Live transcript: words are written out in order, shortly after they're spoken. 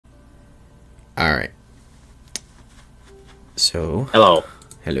All right. So, Hello.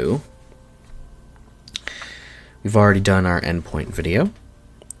 hello. We've already done our endpoint video,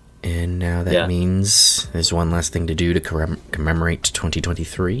 and now that Yeah. means there's one last thing to do to commemorate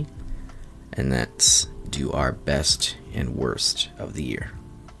 2023, and that's do our best and worst of the year.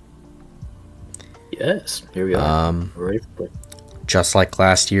 Yes. Here we are. We're ready for it. Just like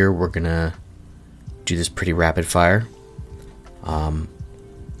last year, we're gonna do this pretty rapid fire.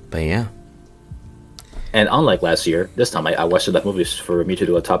 But yeah. And unlike last year, this time I watched enough movies for me to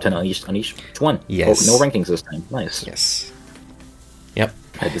do a top 10 on each one. Yes. No rankings this time. Nice. Yes. Yep.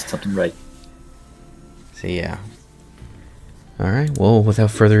 I did something right. So yeah. All right. Well,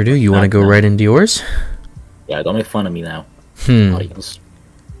 without further ado, you want to go right into yours? Yeah, don't make fun of me now. Audience.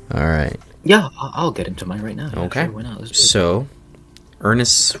 All right. Yeah, I'll get into mine right now. Yeah, Okay. sure, why not? Let's do it. So,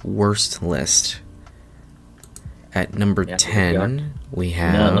 Ernest's worst list. At number Yeah, 10, we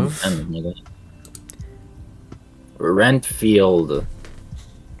No, number have 10, nigga. Renfield.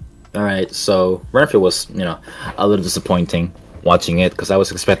 Alright, so Renfield was, a little disappointing watching it because I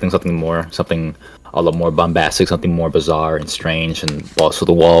was expecting something a lot more bombastic, something more bizarre and strange and balls to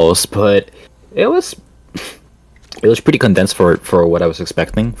the walls, but it was pretty condensed for what I was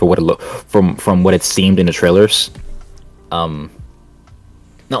expecting, for what it from what it seemed in the trailers. Not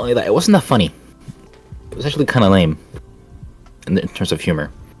only that, it wasn't that funny. It was actually kind of lame in terms of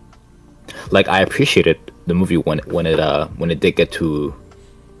humor. Like, I appreciated the movie when it did get to,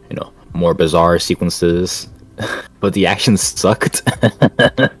 more bizarre sequences, but the action sucked.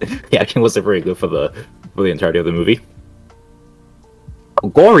 The action wasn't very good for the entirety of the movie.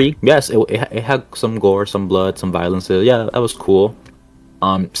 Gory, yes, it had some gore, some blood, some violence. Yeah, that was cool.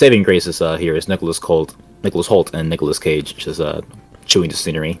 Saving grace is here is Nicholas Holt, and Nicolas Cage just chewing the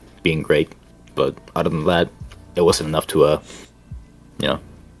scenery, being great. But other than that, it wasn't enough to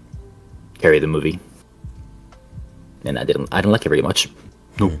carry the movie. And I didn't like it very much.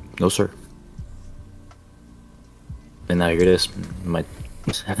 No sir. And now here it is, my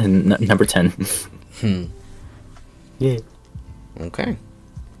number 10. Yeah. okay.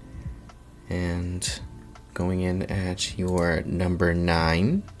 And going in at your number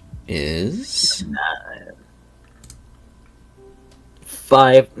 9 is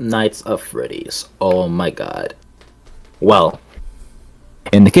Five Nights of Freddy's. Oh my god. Well,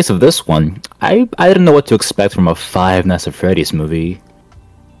 in the case of this one, I didn't know what to expect from a Five Nights of Freddy's movie.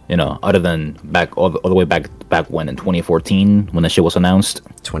 Other than all the way back when in 2014 when the shit was announced.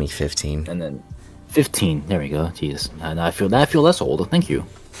 2015. And then 15. There we go. Jeez. Now I feel less old. Thank you.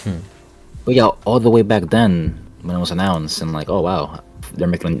 But yeah, all the way back then when it was announced, and like, oh wow, they're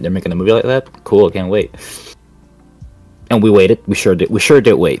making a movie like that. Cool. I can't wait. And we waited. We sure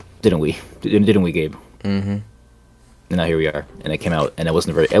did wait, didn't we? Didn't we, Gabe? Mm-hmm. And now here we are, and it came out, and it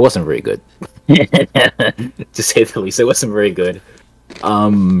wasn't very good. To say the least, it wasn't very good.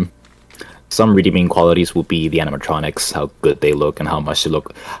 Some redeeming qualities would be the animatronics, how good they look, and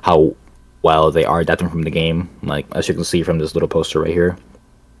how well they are adapting from the game. Like, as you can see from this little poster right here,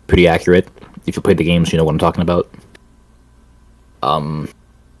 pretty accurate. If you played the games, you know what I'm talking about.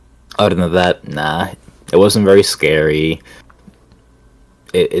 Other than that, nah, it wasn't very scary.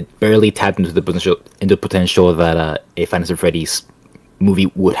 It barely tapped into the potential that a Five Nights at Freddy's movie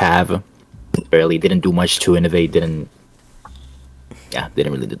would have. Barely didn't do much to innovate. Didn't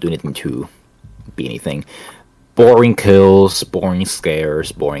really do anything to be anything. Boring kills, boring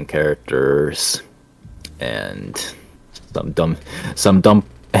scares, boring characters, and a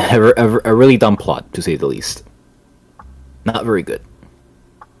really dumb plot, to say the least. Not very good,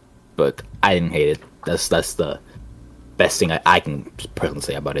 but I didn't hate it. That's the best thing I can personally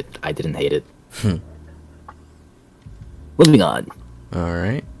say about it. I didn't hate it. Moving on. All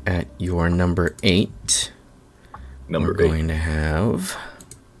right. At your number 8, we're going to have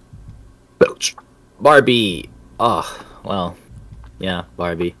Barbie. Oh, well, yeah,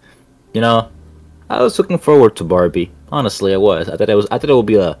 Barbie. I was looking forward to Barbie. Honestly, I was. I thought it would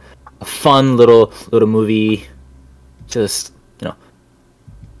be a fun little movie. Just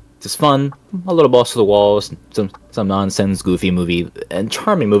fun, a little balls to the walls, some nonsense, goofy movie, and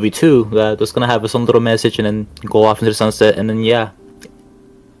charming movie too. That was gonna have some little message and then go off into the sunset, and then yeah,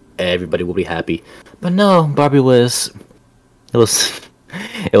 everybody will be happy. But no, Barbie was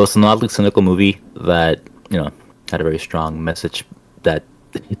an oddly cynical movie that had a very strong message that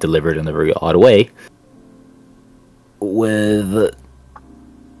it delivered in a very odd way, with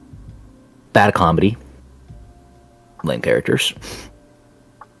bad comedy, lame characters.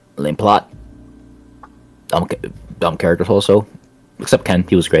 Lame plot, dumb characters also, except Ken,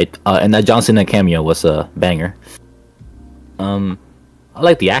 he was great. And that John Cena cameo was a banger. Other I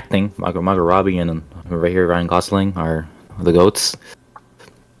like the acting. Margot Robbie and right here Ryan Gosling are the goats.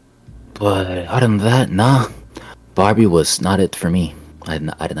 But other than that, nah. Barbie was not it for me. I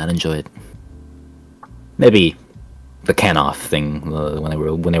did not enjoy it. Maybe the can off thing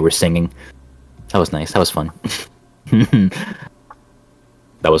when they were singing. That was nice. That was fun.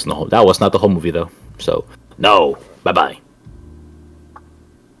 That was not the whole movie though. So no. Bye bye.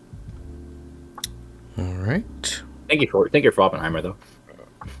 All right. Thank you for Oppenheimer though.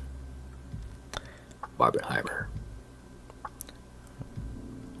 Barbenheimer.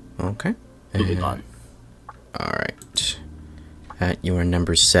 Okay. Moving on. All right. At your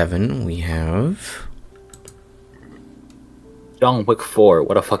number 7, we have John Wick 4.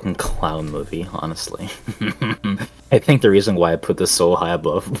 What a fucking clown movie, honestly. I think the reason why I put this so high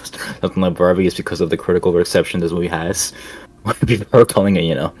above something like Barbie is because of the critical reception this movie has. People are calling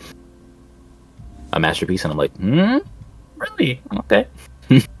it, a masterpiece, and I'm like, really? Okay.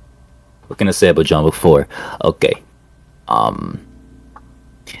 What can I say about John Wick 4? Okay.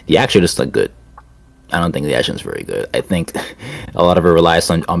 The action is not good. I don't think the action is very good. I think a lot of it relies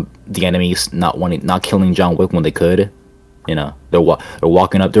on the enemies not killing John Wick when they could. They're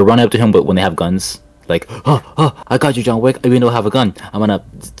walking up, they're running up to him, but when they have guns, like, oh, I got you, John Wick. Even though I have a gun, I'm gonna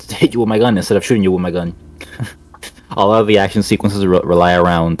hit you with my gun instead of shooting you with my gun. A lot of the action sequences rely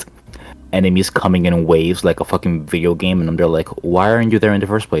around enemies coming in waves like a fucking video game, and they're like, why aren't you there in the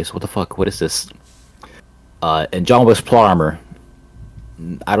first place? What the fuck? What is this? And John Wick's plot armor.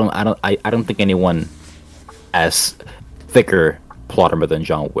 I don't think anyone has thicker plot armor than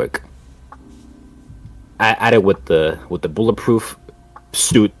John Wick. Added with the bulletproof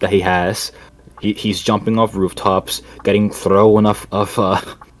suit that he has, he's jumping off rooftops, getting thrown off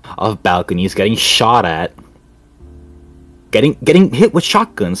balconies, getting shot at, getting hit with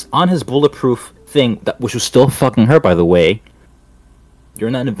shotguns on his bulletproof thing, which was still fucking hurt, by the way.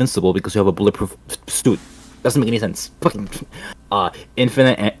 You're not invincible because you have a bulletproof suit. Doesn't make any sense. Fucking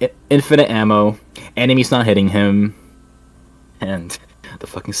infinite ammo, enemies not hitting him, and the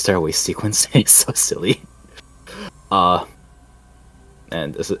fucking stairway sequence is so silly.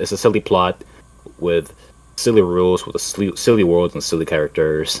 And it's a silly plot with silly rules, with silly worlds and silly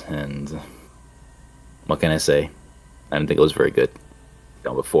characters, and what can I say? I didn't think it was very good.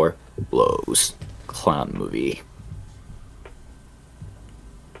 Done before. Blows. Clown movie.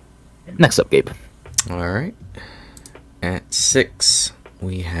 Next up, Gabe. All right. At 6,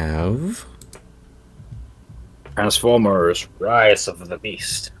 we have Transformers: Rise of the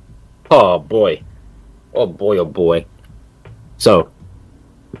Beast. Oh boy. Oh boy, oh boy. So,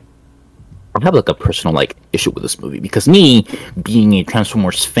 I have like a personal issue with this movie because me being a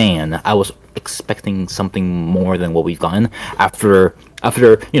Transformers fan, I was expecting something more than what we've gotten after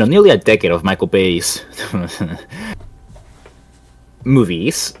nearly a decade of Michael Bay's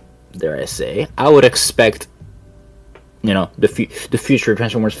movies. Dare I say, I would expect the future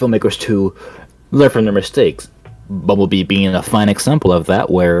Transformers filmmakers to learn from their mistakes. Bumblebee being a fine example of that,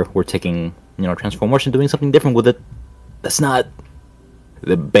 where we're taking Transformers and doing something different with it. That's not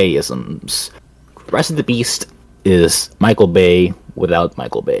the Bayisms. Rise of the Beast is Michael Bay without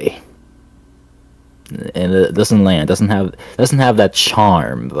Michael Bay, and it doesn't land. Doesn't have that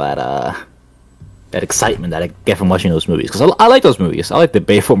charm, that excitement that I get from watching those movies. Because I like those movies. I like the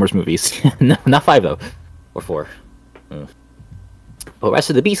Bayformers movies. Not 5 though, or 4. But Rise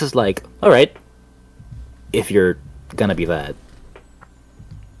of the Beast is like, all right, if you're gonna be that.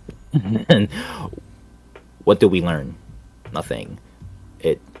 And what do we learn? Nothing.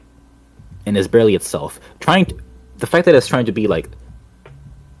 And it's barely itself. The fact that it's trying to be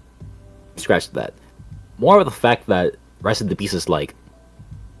scratch that. More of the fact that Rise of the Beast is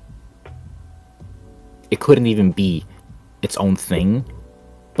it couldn't even be its own thing,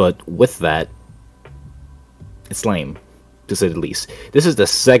 but with that, it's lame, to say the least. This is the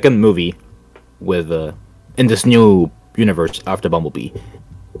second movie in this new universe after Bumblebee,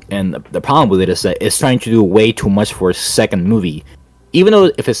 and the problem with it is that it's trying to do way too much for a second movie. Even though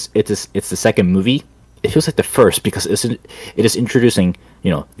if it's the second movie, it feels like the first because it is introducing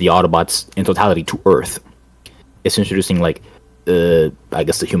the Autobots in totality to Earth. It's introducing I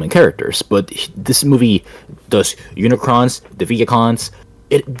guess the human characters, but this movie does Unicrons, the Vegacons,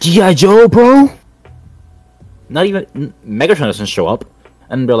 G.I. Joe, bro. Not even Megatron doesn't show up,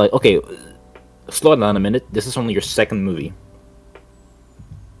 and they're like, okay, slow down a minute. This is only your second movie.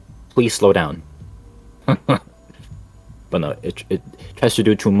 Please slow down. But no, it tries to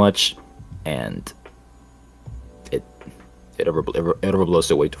do too much, and it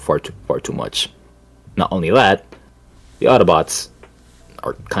overblows it way far too much. Not only that, the Autobots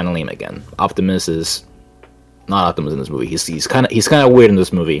are kind of lame again. Optimus is not Optimus in this movie. He's kind of weird in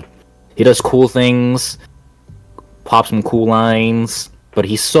this movie. He does cool things, pops some cool lines, but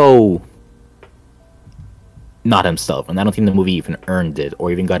he's so not himself, and I don't think the movie even earned it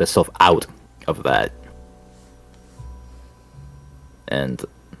or even got itself out of that. And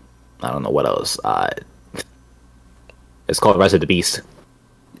I don't know what else. It's called Rise of the Beast.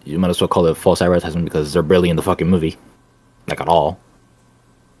 You might as well call it false advertisement because they're barely in the fucking movie, like at all.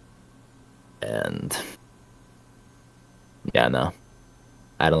 And yeah, no,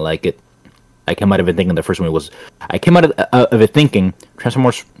 I don't like it. I came out of it thinking the first movie was. I came out of it thinking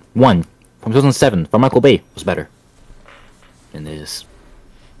Transformers 1 from 2007 from Michael Bay was better. And it is.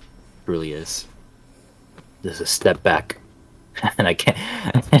 Really is. This is a step back. And I can't.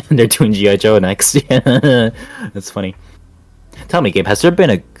 They're doing G.I. Joe next. That's funny. Tell me, Gabe, has there been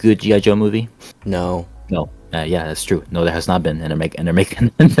a good G.I. Joe movie? No. No. Yeah, that's true. No, there has not been, and they're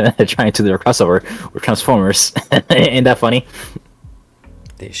making they're trying to do their crossover with Transformers. Ain't that funny?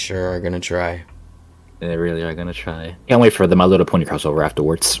 They sure are gonna try. They really are gonna try. Can't wait for the My Little Pony crossover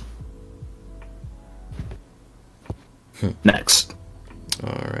afterwards. Next.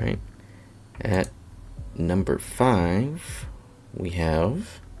 All right. At number 5, we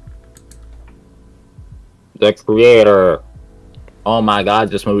have The Creator. Oh my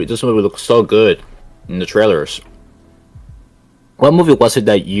God, this movie looks so good in the trailers. What movie was it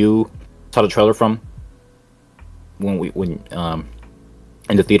that you saw the trailer from? When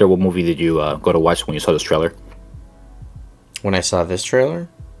in the theater, what movie did you go to watch when you saw this trailer? when I saw this trailer.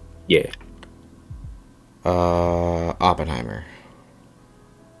 Yeah. Oppenheimer.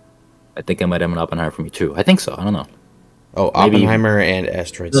 I think I might have an Oppenheimer for me too. I think so. I don't know. Oh, Maybe- Oppenheimer and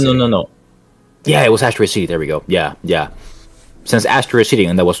Asteroid No, City. no. Yeah, it was Asteroid City. There we go. Yeah. Since Asteroid City,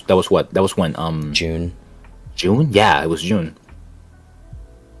 and that was what? That was when June. June? Yeah, it was June.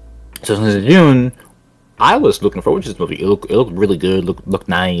 So since June, I was looking forward to this movie. It looked really good. Looked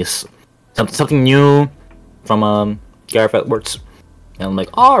nice. Something new from Gareth Edwards. And I'm like,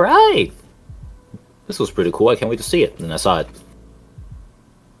 all right, this was pretty cool. I can't wait to see it. And I saw it.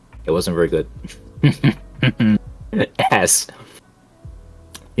 It wasn't very good. Yes.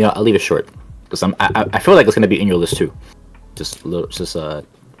 You know, I'll leave it short because I feel like it's gonna be in your list too. Just a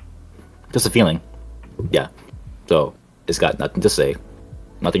feeling. Yeah. So it's got nothing to say.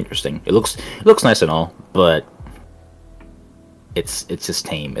 Nothing interesting. It looks nice and all, but it's just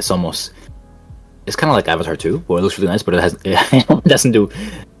tame. It's kind of like Avatar 2, where it looks really nice, but it doesn't do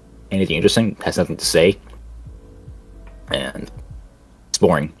anything interesting. It has nothing to say, and it's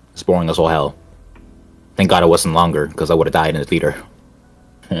boring. It's boring as all hell. Thank God it wasn't longer, because I would have died in the theater.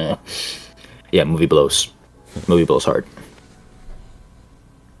 Yeah, movie blows. Movie blows hard.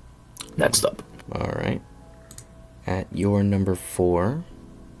 Next up. All right. At your number 4.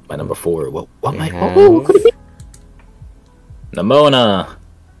 My number 4. What we might? have- Oh, could it be? Nimona.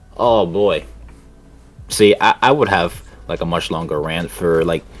 Oh boy. See, I would have like a much longer rant for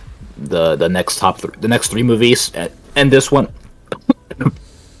like the next the next 3 movies and this one,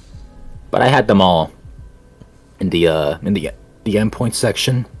 but I had them all in the endpoint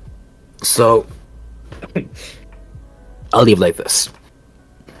section, so I'll leave like this.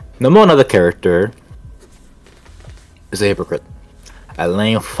 Nimona, the character, is a hypocrite. A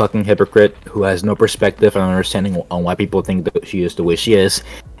lame fucking hypocrite who has no perspective and understanding on why people think that she is the way she is,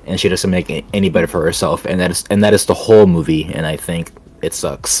 and she doesn't make it any better for herself. And that is the whole movie, and I think it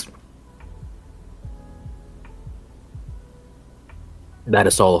sucks. That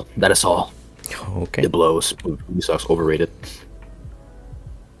is all. Okay. It blows. Movie sucks. Overrated.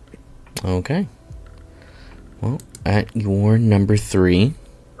 Okay. Well, at your number 3,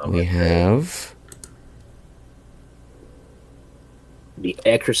 we have The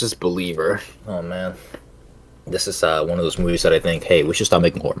Exorcist Believer. Oh man, this is one of those movies that I think, hey, we should stop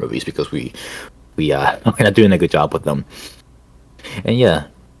making horror movies because we're not doing a good job with them. And yeah,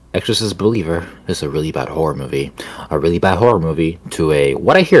 Exorcist Believer is a really bad horror movie. A really bad horror movie to a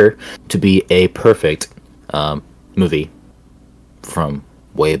what I hear to be a perfect movie from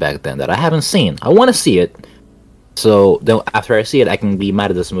way back then that I haven't seen. I want to see it, so then after I see it, I can be mad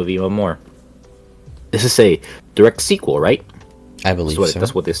at this movie even more. This is a direct sequel, right? I believe so.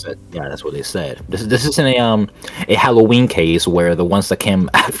 That's what they said. Yeah, that's what they said. This isn't a Halloween case where the ones that came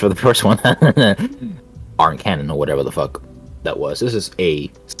after the first one aren't canon or whatever the fuck that was. This is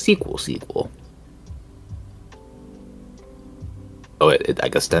a sequel. Oh, I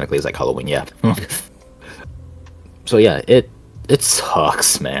guess technically it's like Halloween, yeah. So yeah, it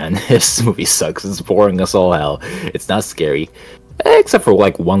sucks, man. This movie sucks. It's boring as all hell. It's not scary, except for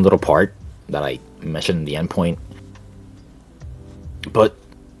like one little part that I mentioned in the end point. But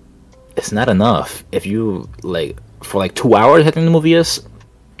it's not enough. If you like for like 2 hours, I think the movie is.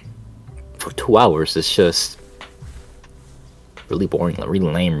 For 2 hours, it's just really boring, really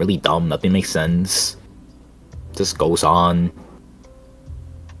lame, really dumb. Nothing makes sense. Just goes on.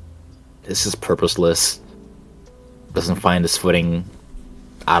 This is purposeless. Doesn't find its footing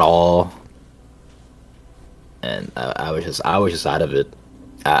at all. And I was just out of it.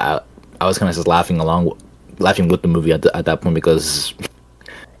 I was kind of just laughing with the movie at that point because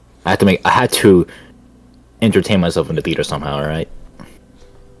I had to entertain myself in the theater somehow, right?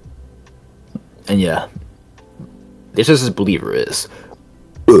 And yeah, this is Believer is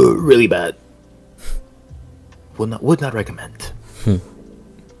really bad. Would not recommend.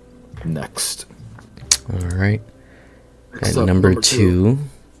 Next. All right. At number two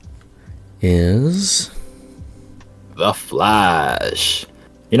is The Flash.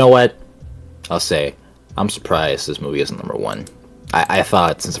 You know what? I'll say I'm surprised this movie isn't number one. I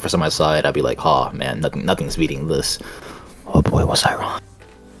thought since the first time I saw it, I'd be like, oh man, nothing's beating this. Oh boy, was I wrong.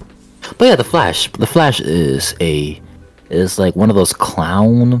 But yeah, The Flash. The Flash is like one of those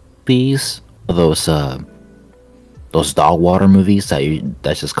clown movies, those dog water movies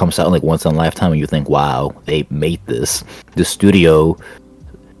that just comes out like once in a lifetime, and you think, wow, they made this. The studio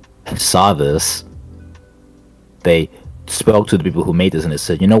saw this. They spoke to the people who made this, and they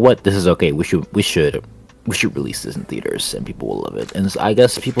said, you know what, this is okay. We should release this in theaters, and people will love it. And I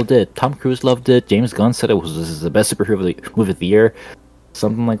guess people did. Tom Cruise loved it. James Gunn said this is the best superhero movie of the year,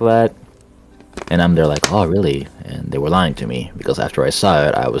 something like that. And I'm there like, oh really? And they were lying to me because after I saw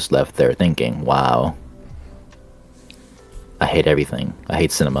it, I was left there thinking, wow. I hate everything. I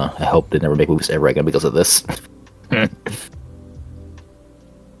hate cinema. I hope they never make movies ever again because of this.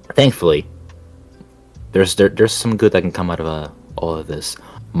 Thankfully, there's some good that can come out of all of this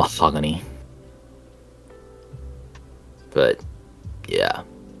mahogany. But yeah,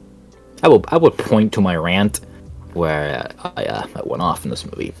 I would point to my rant where I went off in this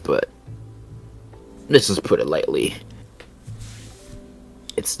movie, but let's just put it lightly.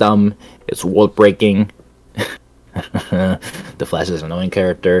 It's dumb. It's world breaking. The Flash is an annoying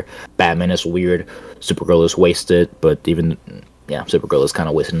character. Batman is weird. Supergirl is wasted, but even Supergirl is kind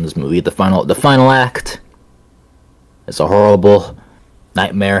of wasted in this movie. The final act is a horrible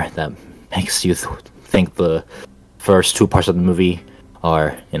nightmare that makes you think the first two parts of the movie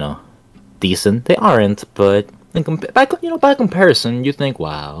are decent. They aren't, but by comparison, you think,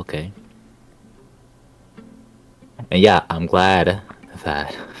 wow, okay. And yeah, I'm glad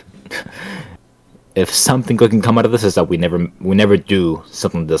that. If something good can come out of this is that we never do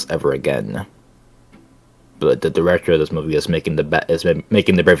something like this ever again. But the director of this movie is making the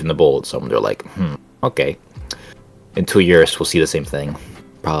brave and the bold, so they're like, okay. In 2 years we'll see the same thing,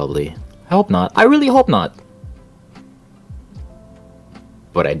 probably. I hope not. I really hope not.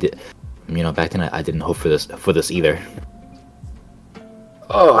 But I did, back then I didn't hope for this either.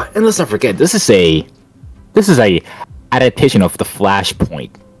 Oh, and let's not forget, this is a adaptation of the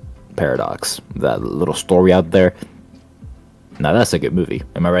Flashpoint paradox, that little story out there. Now that's a good movie.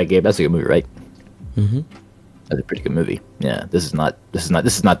 Am I right, Gabe? That's a good movie, right? Mm-hmm. That's a pretty good movie. Yeah, this is not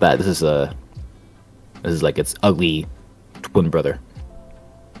that. This is like its ugly twin brother.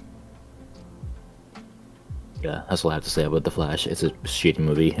 Yeah, that's all I have to say about The Flash. It's a shitty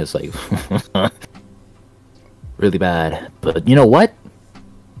movie. It's like really bad. But you know what?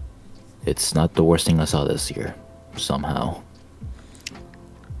 It's not the worst thing I saw this year, somehow.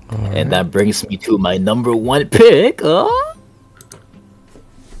 And that brings me to my number one pick,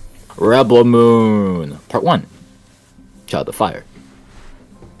 Rebel Moon Part 1, Child of Fire.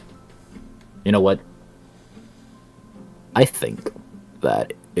 You know what? I think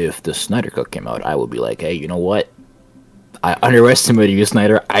that if the Snyder Cut came out, I would be like, hey, you know what? I underestimated you,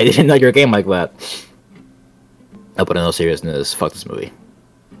 Snyder. I didn't know your game like that. No, but in all seriousness, fuck this movie.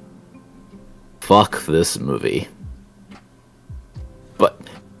 Fuck this movie. But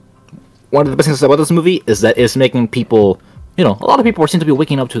one of the best things about this movie is that it's making people, a lot of people seem to be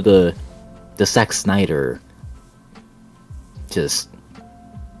waking up to the Zack Snyder just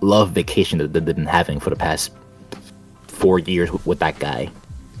love vacation that they've been having for the past 4 years with that guy.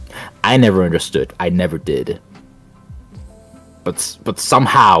 I never understood. I never did. But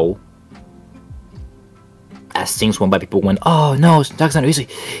somehow, as things went by, people went, "Oh no, Zack Snyder,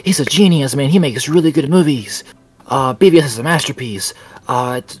 he's a genius, man. He makes really good movies. BVS is a masterpiece.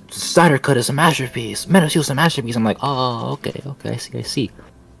 Snyder Cut is a masterpiece. Man of Steel is a masterpiece." I'm like, oh, okay, I see.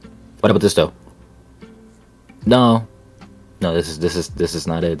 What about this though? No, this is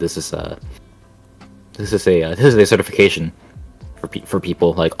not it. This is a certification for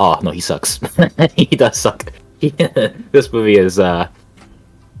people like, oh no, he sucks. He does suck. This movie is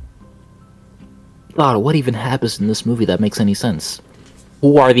God, what even happens in this movie that makes any sense?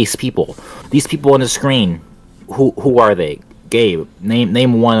 Who are these people? These people on the screen. Who are they? Gabe,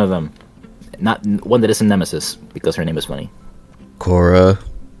 name one of them. Not one that isn't Nemesis, because her name is funny. Cora.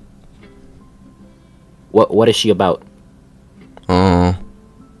 What is she about? Oh.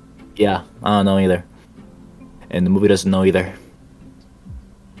 Yeah, I don't know either. And the movie doesn't know either.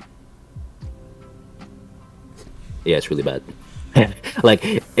 Yeah, it's really bad. Like,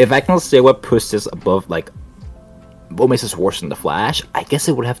 if I can say what puts this above, like, what makes this worse than The Flash, I guess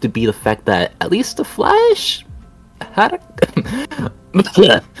it would have to be the fact that at least The Flash had a...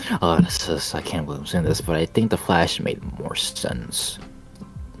 Oh, I can't believe I'm saying this, but I think The Flash made more sense.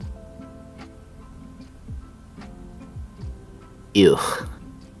 Ew.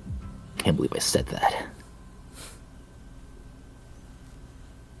 Can't believe I said that.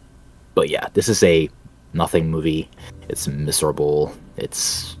 But yeah, this is a nothing movie. It's miserable.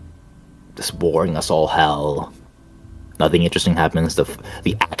 It's just boring as all hell. Nothing interesting happens.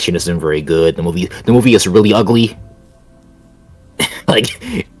 The action isn't very good. The movie is really ugly.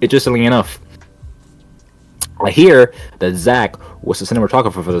 Like, interestingly enough, I hear that Zach was the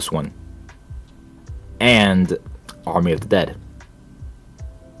cinematographer for this one, and Army of the Dead.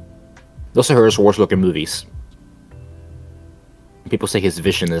 Those are his worst looking movies. People say his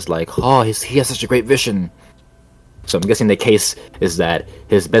vision is like, oh, he has such a great vision. So I'm guessing the case is that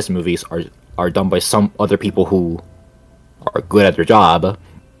his best movies are done by some other people who are good at their job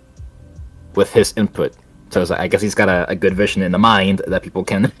with his input. So I guess he's got a good vision in the mind that people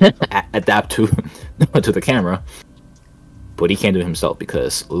can adapt to to the camera. But he can't do it himself,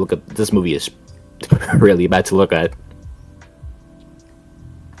 because look at this movie is really bad to look at.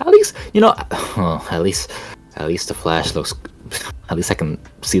 At least, you know, at least the Flash looks. At least I can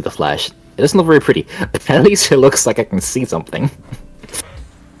see the Flash. It doesn't look very pretty. At least it looks like I can see something.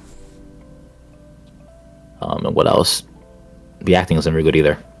 And what else? The acting isn't very good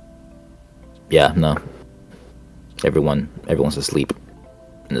either. Yeah, no. Everyone's asleep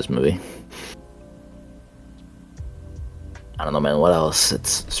in this movie. I don't know, man. What else?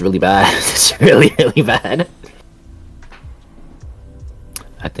 It's really bad. It's really bad.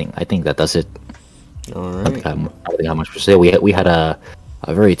 I think that does it. All right. I don't think how much to say. We had a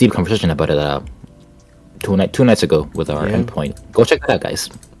very deep conversation about it two nights ago with our endpoint. Go check that out, guys.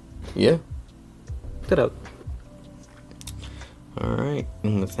 Yeah. Check it out. All right.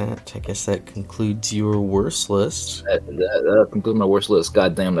 And with that, I guess that concludes your worst list. That concludes my worst list.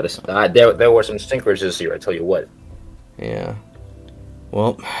 God damn, there were some stinkers this year. I tell you what. Yeah.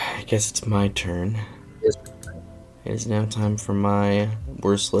 Well, I guess it's my turn. Yes. It is now time for my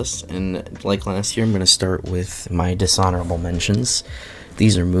worst list, and like last year, I'm going to start with my dishonorable mentions.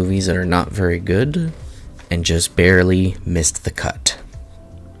 These are movies that are not very good and just barely missed the cut.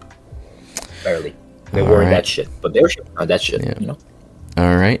 Barely. They weren't that shit, but they were not that shit, yeah. You know?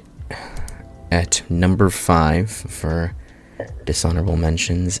 Alright. At number 5 for dishonorable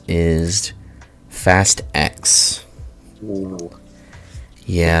mentions is Fast X. Ooh.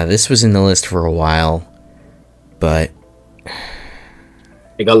 Yeah, this was in the list for a while, but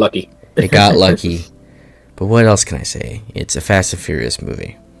It got lucky. It got lucky. But what else can I say? It's a Fast and Furious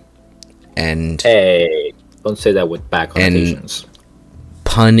movie. And hey, don't say that with back connotations.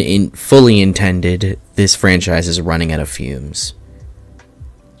 Fully intended, this franchise is running out of fumes.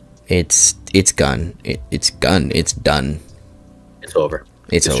 It's done. It's done. It's over.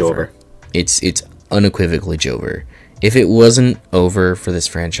 It's over. It's unequivocally over. If it wasn't over for this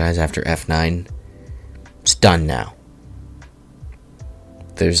franchise after F9, it's done now.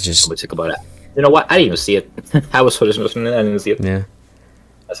 There's just... Let's think about it. You know what? I didn't even see it. I was so dismissed and I didn't see it. Yeah.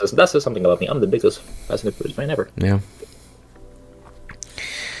 That says something about me. I'm the biggest Fast and Furious fan ever. Yeah.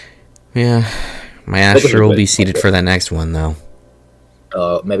 Yeah. My Astra will be seated for that next one, though.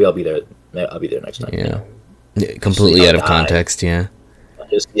 Maybe I'll be there. I'll be there next time. Yeah. Completely out of context, yeah.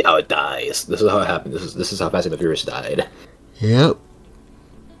 Just see how it dies. This is how it happened. This is how Fast and the Furious died. Yep.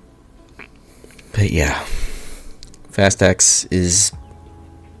 But yeah. Fast X is...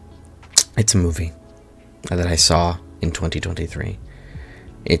 It's a movie that I saw in 2023.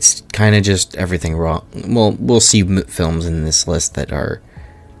 It's kind of just everything wrong. Well, we'll see films in this list that are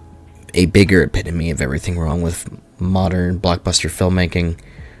a bigger epitome of everything wrong with modern blockbuster filmmaking,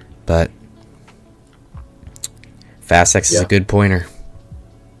 but Fast X is a good pointer.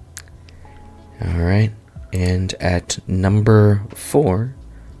 Alright, and at number 4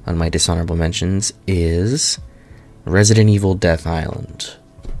 on my dishonorable mentions is Resident Evil Death Island.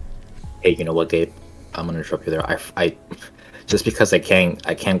 Hey, you know what, Gabe? I'm gonna interrupt you there. I just because I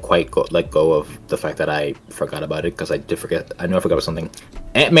can't quite let go of the fact that I forgot about it, because I did forget. I know I forgot about something.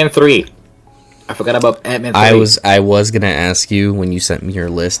 Ant-Man 3. I forgot about Ant-Man 3. I was gonna ask you when you sent me your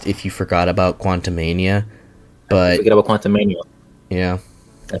list if you forgot about Quantumania, I but forget about Quantumania. yeah,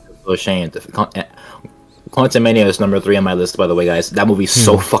 I'm so ashamed. Quantumania is number 3 on my list, by the way, guys. That movie's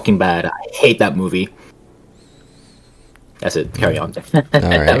so fucking bad. I hate that movie. That's it. Carry on.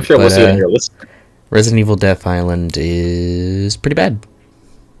 Alright, I'm sure we'll see it on your list. Resident Evil Death Island is pretty bad.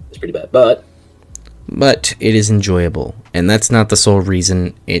 It's pretty bad, but it is enjoyable, and that's not the sole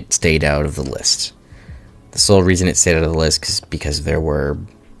reason it stayed out of the list. The sole reason it stayed out of the list is because there were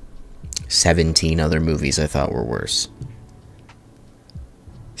 17 other movies I thought were worse.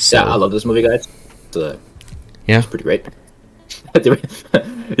 So, yeah, I love this movie, guys. yeah, It's pretty great.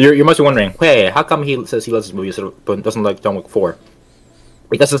 You must be wondering, hey, how come he says he loves this movie but doesn't like John Wick 4?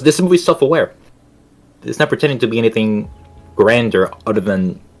 Because this movie's self-aware. It's not pretending to be anything grander other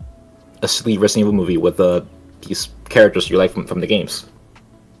than a silly Resident Evil movie with these characters you like from the games.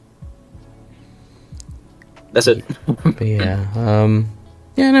 That's it. but yeah,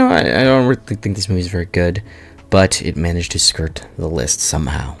 no, I don't really think this movie is very good, but it managed to skirt the list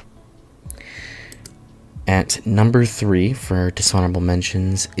somehow. At number 3 for dishonorable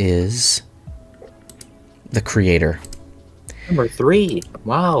mentions is The Creator. Number 3.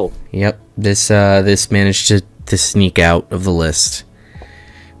 Wow. Yep, this managed to sneak out of the list,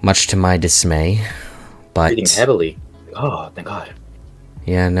 much to my dismay. But Reading heavily. Oh, thank God.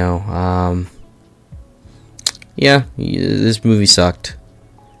 yeah, no, this movie sucked.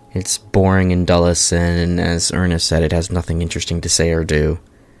 It's boring and dullous, and as Ernest said, it has nothing interesting to say or do.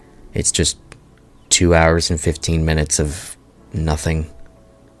 It's just 2 hours and 15 minutes of nothing.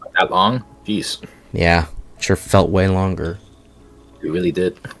 That long? Jeez. Yeah, sure felt way longer. You really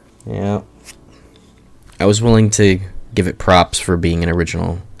did. Yeah. I was willing to give it props for being an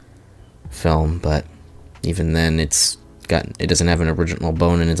original film, but even then it doesn't have an original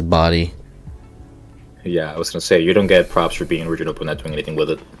bone in its body. Yeah, I was gonna say, you don't get props for being original but not doing anything with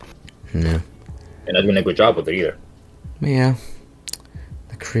it. No. And not doing a good job with it either. Yeah.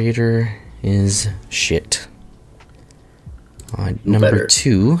 The Creator is shit. Number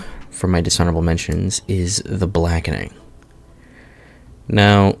 2 for my dishonorable mentions is The Blackening.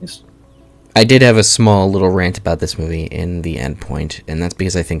 Now, I did have a small little rant about this movie in the end point, and that's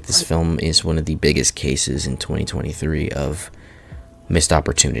because I think this film is one of the biggest cases in 2023 of missed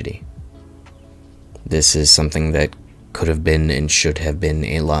opportunity. This is something that could have been and should have been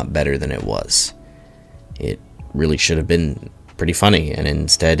a lot better than it was. It really should have been pretty funny, and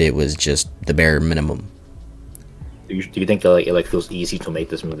instead it was just the bare minimum. Do you think that it feels easy to make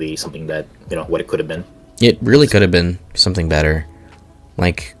this movie something that, what it could have been? It really could have been something better.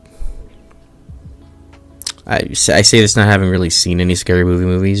 Like, I say this not having really seen any Scary Movie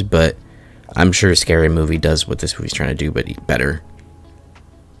movies, but I'm sure Scary Movie does what this movie's trying to do, but better.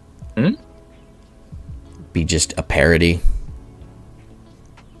 Be just a parody.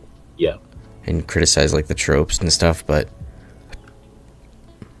 Yeah. And criticize, the tropes and stuff, but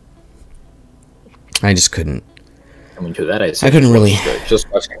I just couldn't. I mean, to that I couldn't really. Just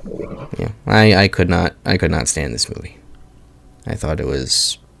watching the movie. Yeah, I could not stand this movie. I thought it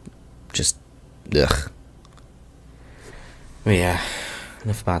was just ugh. But yeah,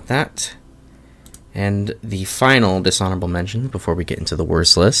 enough about that. And the final dishonorable mention before we get into the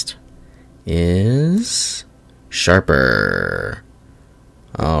worst list is Sharper.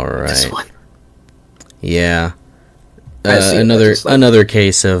 All right. This one. Yeah. Another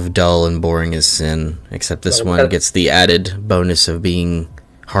case of dull and boring as sin, except this one gets the added bonus of being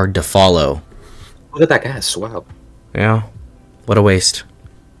hard to follow. Look at that gas! Wow. Yeah. What a waste.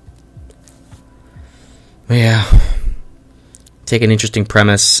 But yeah. Take an interesting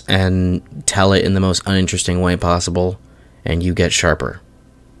premise and tell it in the most uninteresting way possible, and you get Sharper.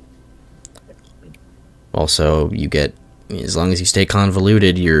 Also, you get, as long as you stay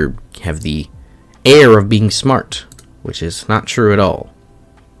convoluted, you have the air of being smart, which is not true at all.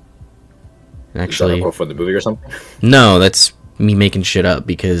 Actually, is that a quote from the movie or something? No, that's me making shit up,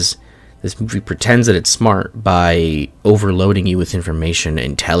 because this movie pretends that it's smart by overloading you with information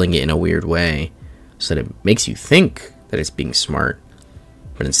and telling it in a weird way, so that it makes you think that it's being smart.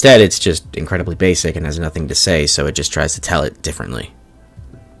 But instead, it's just incredibly basic and has nothing to say, so it just tries to tell it differently.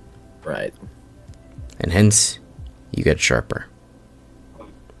 Right. And hence, you get Sharper. Well,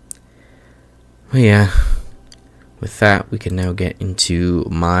 yeah. With that, we can now get into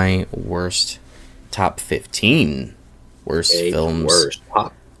my worst top 15 worst films. Worst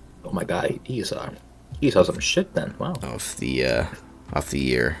top. Oh my god, he saw some shit then. Wow. Of the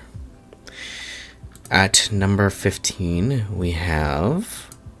year. At number 15, we have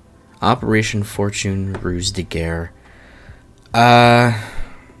Operation Fortune Ruse de Guerre.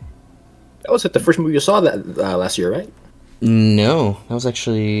 That was like the first movie you saw that last year, right? No, that was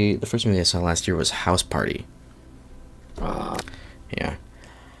actually the first movie I saw last year was House Party. Uh, Yeah.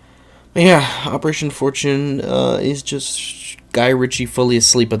 But yeah, Operation Fortune is just Guy Ritchie fully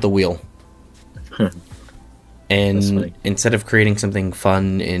asleep at the wheel. That's And funny. instead of creating something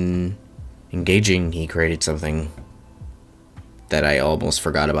fun and engaging, he created something that I almost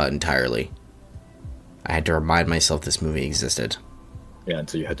forgot about entirely. I had to remind myself this movie existed. Yeah,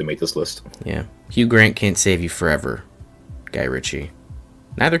 until you had to make this list. Yeah. Hugh Grant can't save you forever, Guy Ritchie.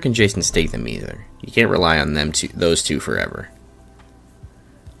 Neither can Jason Statham either. You can't rely on those two forever.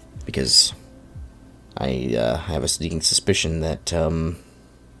 Because I have a sneaking suspicion that,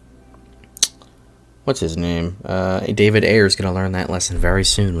 what's his name? David Ayer is going to learn that lesson very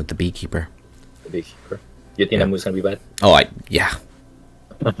soon with The Beekeeper. The Beekeeper. You think that movie's gonna be bad? Oh, yeah.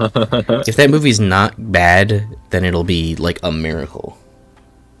 If that movie's not bad, then it'll be like a miracle.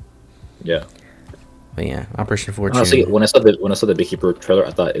 Yeah. But yeah, Operation Fortune. Honestly, when I saw the Beekeeper trailer,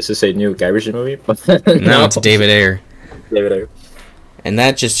 I thought, is this a new Guy Ritchie movie? No, it's David Ayer. David Ayer. And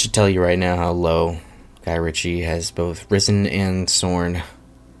that just should tell you right now how low Guy Ritchie has both risen and soared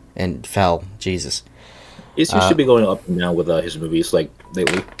and fell. Jesus. He should be going up and down with his movies like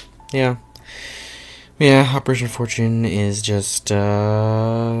lately. Yeah. Yeah, Operation Fortune is just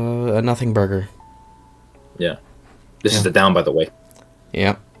a nothing burger. Yeah. This is the down, by the way.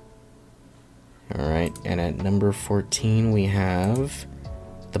 Yep. Alright, and at number 14 we have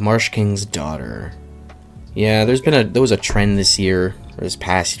The Marsh King's Daughter. Yeah, there was a trend this year, or this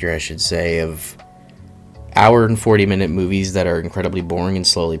past year I should say, of hour and 40-minute movies that are incredibly boring and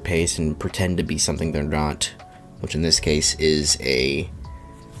slowly paced and pretend to be something they're not, which in this case is a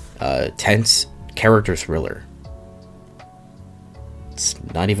tense character thriller. It's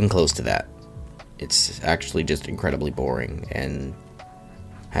not even close to that. It's actually just incredibly boring and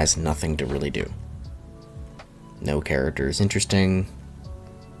has nothing to really do. No character is interesting.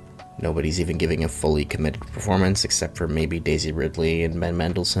 Nobody's even giving a fully committed performance except for maybe Daisy Ridley and Ben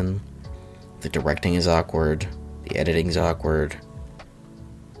Mendelsohn. The directing is awkward. The editing's awkward.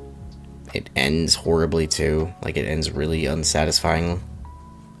 It ends horribly too. Like, it ends really unsatisfying.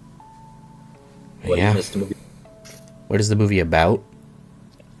 Yeah. What is the movie about?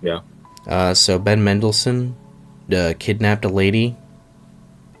 Yeah. So Ben Mendelsohn kidnapped a lady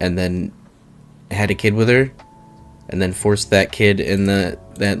and then had a kid with her and then forced that kid and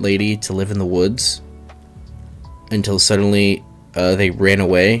that lady to live in the woods until suddenly they ran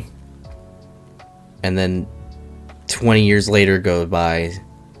away, and then 20 years later go by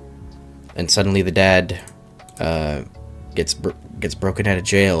and suddenly the dad gets broken out of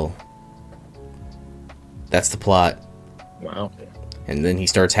jail. That's the plot. Wow. And then he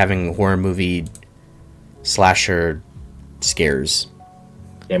starts having horror movie slasher scares.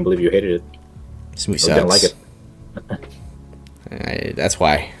 Can't believe you hated it. This movie I didn't like sucks. it. That's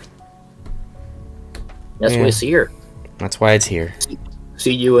why. That's why it's here. That's why it's here.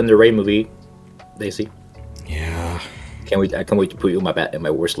 See you in the Ray movie, Daisy. Yeah. I can't wait to put you in my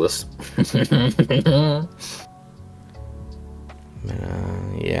worst list.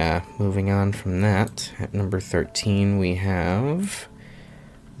 Yeah, moving on from that, at number 13 we have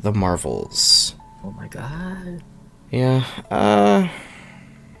The Marvels. Oh my god. Yeah,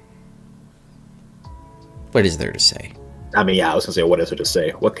 what is there to say? I mean, yeah, I was gonna say, what is there to say?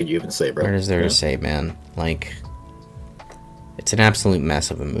 What could you even say, bro? What is there to say, man? Like, it's an absolute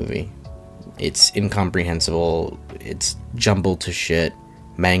mess of a movie. It's incomprehensible, it's jumbled to shit,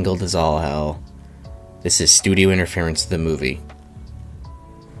 mangled as all hell. This is studio interference to the movie.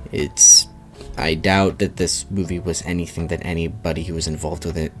 I doubt that this movie was anything that anybody who was involved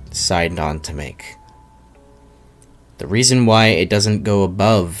with it signed on to make. The reason why it doesn't go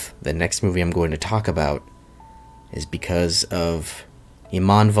above the next movie I'm going to talk about is because of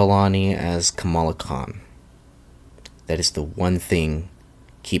Iman Vellani as Kamala Khan. That is the one thing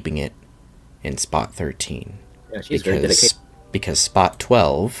keeping it in spot 13. Yeah, she's very dedicated. Because spot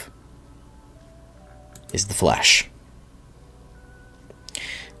 12 is The Flash.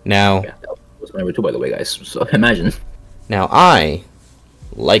 Now, Yeah, that was my number 2, by the way, guys. So imagine. Now, I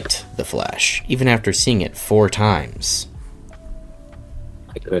liked The Flash, even after seeing it 4 times.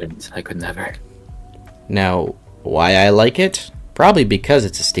 I couldn't. I could never. Now, why I like it? Probably because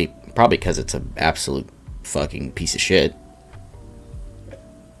it's an absolute fucking piece of shit.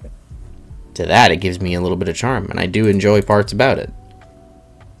 To that, it gives me a little bit of charm, and I do enjoy parts about it.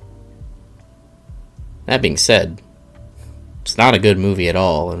 That being said, it's not a good movie at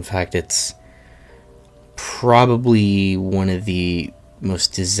all. In fact, it's probably one of the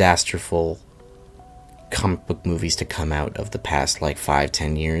most disasterful comic book movies to come out of the past, like,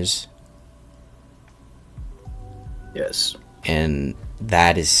 5-10 years. Yes. And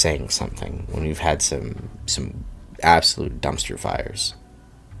that is saying something when we've had some absolute dumpster fires.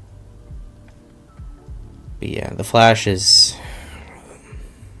 But yeah, The Flash is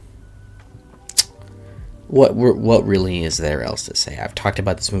what really is there else to say? I've talked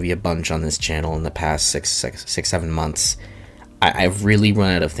about this movie a bunch on this channel in the past 7 months. I've really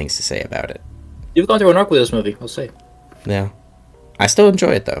run out of things to say about it. You've gone through an arc with this movie, I'll say. Yeah, I still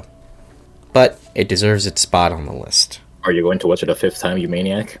enjoy it though, but it deserves its spot on the list. Are you going to watch it a fifth time, you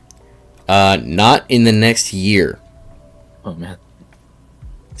maniac? Not in the next year. Oh man,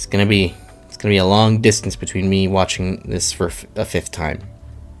 It's gonna be a long distance between me watching this for a fifth time.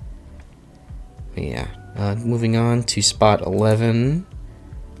 But yeah. Moving on to spot 11.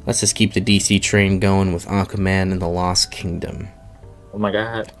 Let's just keep the DC train going with Aquaman and the Lost Kingdom. oh my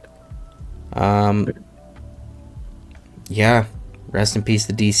god. Yeah. Rest in peace,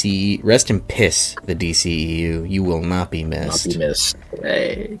 the DCE. Rest in piss, the DCEU. You will not be missed. Not be missed.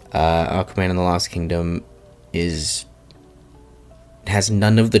 Hey. Aquaman and the Lost Kingdom has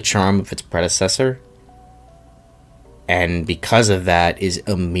none of the charm of its predecessor, and because of that is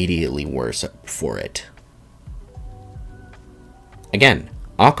immediately worse for it. Again,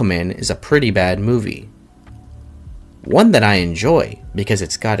 Aquaman is a pretty bad movie. One that I enjoy because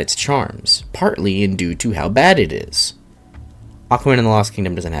it's got its charms, partly in due to how bad it is. Aquaman and the Lost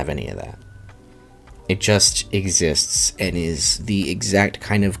Kingdom doesn't have any of that. It just exists and is the exact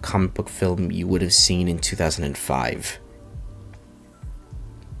kind of comic book film you would have seen in 2005.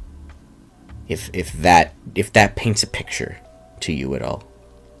 If that paints a picture to you at all.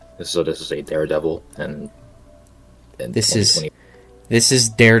 So this is a Daredevil, and this is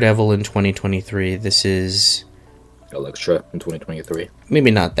Daredevil in 2023. This is Elektra in 2023.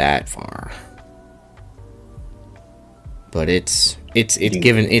 maybe not that far, but it's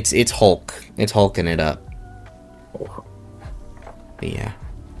given it's Hulk. It's hulking it up. Oh. But yeah,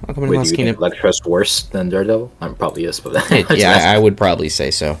 Wait, do you think Elektra's worse than Daredevil? Probably is, but yeah, I would probably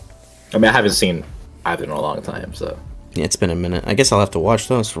say so. I mean, I haven't seen either in a long time, so Yeah, it's been a minute. I guess I'll have to watch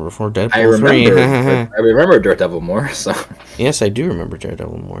those before Deadpool 3. I remember Daredevil more, so Yes, I do remember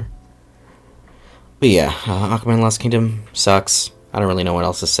Daredevil more. But yeah, Aquaman Lost Kingdom sucks. I don't really know what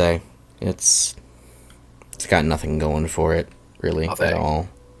else to say. It's got nothing going for it, really, at all.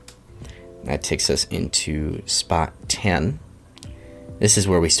 That takes us into spot 10. This is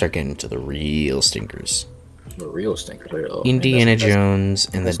where we start getting into the real stinkers. The real stinker. Oh, Indiana Jones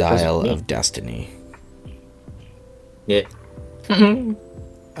and the Dial of Destiny. Yeah. Go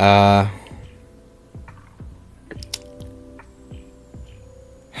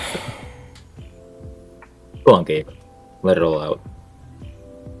on, Gabe. Let it all out.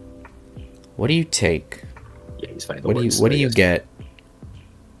 What do you take? Yeah, he's finding the What words, do you get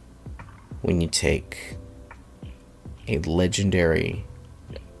when you take a legendary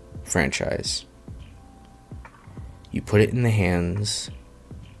franchise? You put it in the hands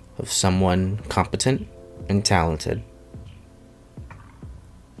of someone competent and talented,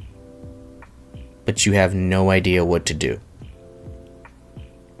 but you have no idea what to do.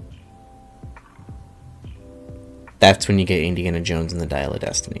 That's when you get Indiana Jones and the Dial of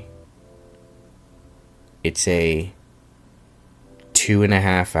Destiny. It's a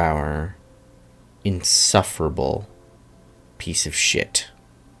 2.5 hour insufferable piece of shit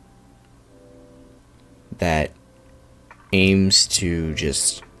that aims to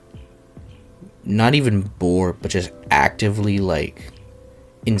just not even bore, but just actively like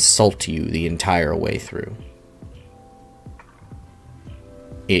insult you the entire way through.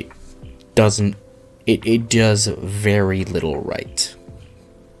 It does very little right.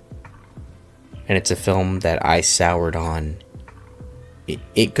 And it's a film that I soured on.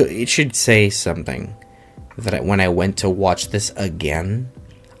 It should say something that when I went to watch this again,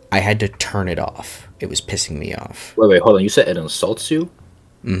 I had to turn it off. It was pissing me off. Wait, hold on. You said it insults you?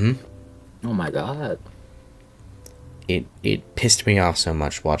 Mm-hmm. Oh my god. It pissed me off so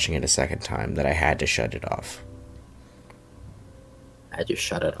much watching it a second time that I had to shut it off. I had to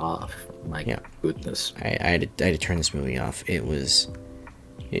shut it off. My goodness. I had to turn this movie off. It is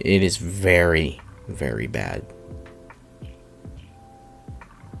very, very bad.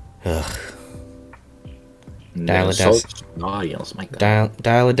 Ugh. Dial of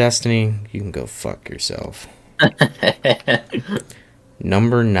Destiny, you can go fuck yourself.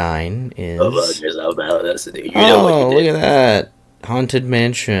 Number 9 is... Go fuck yourself, Dial of Destiny. You know what you did. Look at that. Haunted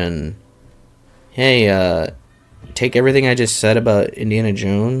Mansion. Hey, take everything I just said about Indiana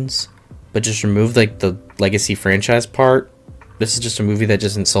Jones, but just remove like the legacy franchise part. This is just a movie that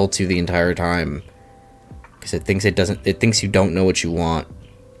just insults you the entire time. Because it thinks you don't know what you want.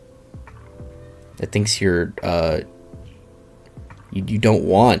 It thinks you're You don't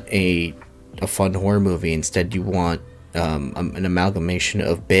want a fun horror movie. Instead, you want an amalgamation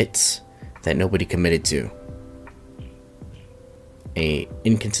of bits that nobody committed to. A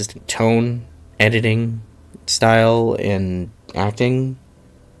inconsistent tone, editing style, and acting.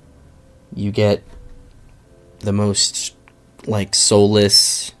 You get the most like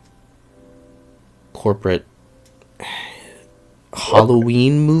soulless corporate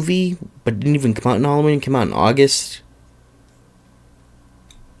Halloween movie, but it didn't even come out in Halloween. It came out in August.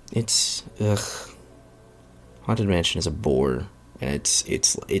 It's Haunted Mansion is a bore, and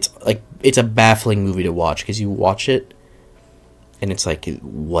it's a baffling movie to watch because you watch it, and it's like,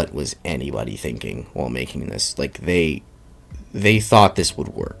 what was anybody thinking while making this? Like they thought this would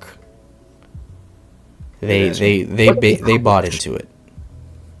work. They bought into it.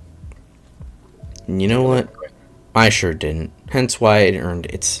 And you know what? I sure didn't. Hence why it earned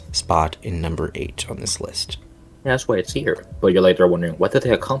its spot in number 8 on this list. Yeah, that's why it's here. But you're later wondering, what did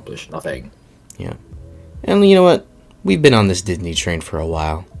they accomplish? Nothing. Yeah. And you know what? We've been on this Disney train for a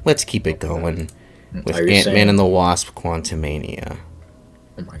while. Let's keep it going with Ant-Man and the Wasp: Quantumania.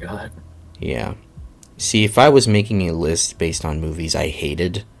 Oh my god. Yeah. See, if I was making a list based on movies I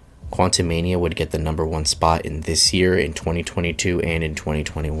hated, Quantumania would get the number 1 spot in this year, in 2022, and in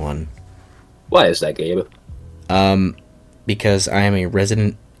 2021. Why is that, Gabe? Because I am a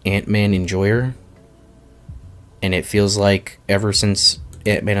resident Ant-Man enjoyer, and it feels like ever since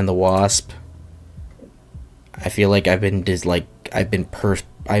Ant-Man and the Wasp, I feel like I've been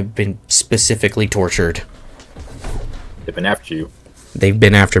specifically tortured. They've been after you. They've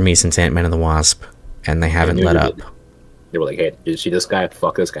been after me since Ant-Man and the Wasp, and they haven't let up. They were like, "Hey, did you see this guy?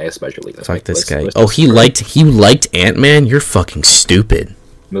 Fuck this guy especially. Fuck this guy." Oh, he liked Ant-Man? You're fucking stupid.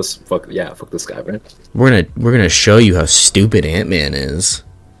 Fuck this guy, man. We're gonna show you how stupid Ant-Man is.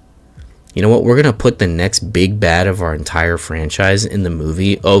 You know what? We're gonna put the next big bad of our entire franchise in the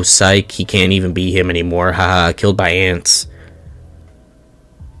movie. Oh, psych! He can't even be him anymore. Haha! Killed by ants.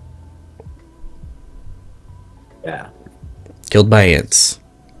 Yeah. Killed by ants.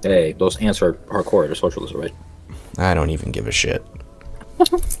 Hey, those ants are hardcore. They're socialists, right? I don't even give a shit.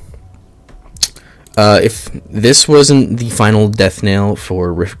 If this wasn't the final death nail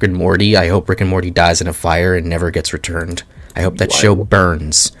for Rick and Morty, I hope Rick and Morty dies in a fire and never gets returned. I hope that show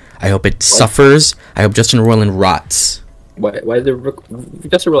burns. I hope it suffers. I hope Justin Roiland rots. Why did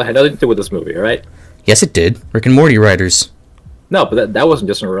Justin Roiland had nothing to do with this movie, alright? Yes, it did. Rick and Morty writers. No, but that wasn't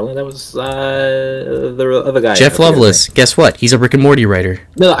Justin Roiland. That was the other guy. Jeff Loveless. Guess what? He's a Rick and Morty writer.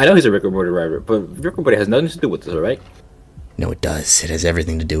 No, I know he's a Rick and Morty writer, but Rick and Morty has nothing to do with this, alright? No, it does. It has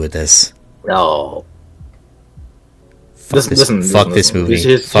everything to do with this. No. Fuck this movie. Fuck this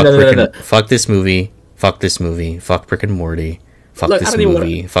movie. Fuck this movie. Fuck Rick and Morty. Fuck this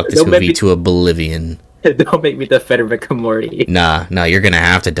movie. Fuck this movie to oblivion. Don't make me defend Rick and Morty. Nah, you're gonna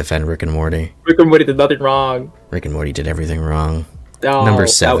have to defend Rick and Morty. Rick and Morty did nothing wrong. Rick and Morty did everything wrong. No, number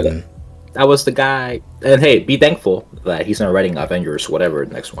 7. That was the guy. And hey, be thankful that he's not writing Avengers, whatever,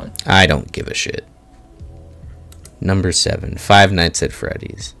 the next one. I don't give a shit. Number 7, Five Nights at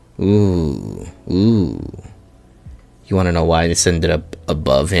Freddy's. Ooh. You want to know why this ended up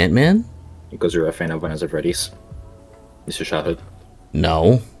above Ant-Man? Because you're a fan of Five Nights at Freddy's. It's your childhood.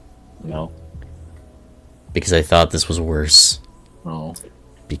 No. No. Because I thought this was worse. No.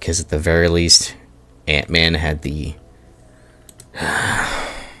 Because at the very least, Ant-Man had the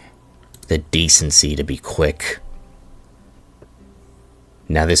decency to be quick.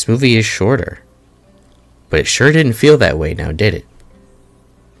 Now this movie is shorter. But it sure didn't feel that way now, did it?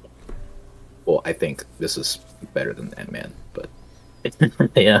 Well, I think this is better than Ant-Man, but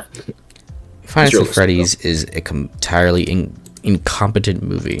yeah. Five Nights at Freddy's is an entirely incompetent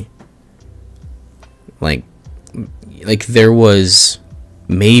movie. Like there was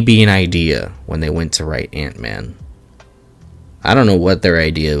maybe an idea when they went to write Ant-Man. I don't know what their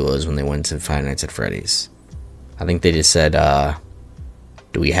idea was when they went to Five Nights at Freddy's. I think they just said,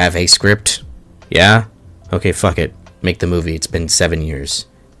 do we have a script? Yeah? Okay, fuck it. Make the movie. It's been 7 years.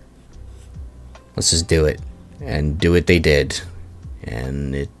 Let's just do it. And do it they did.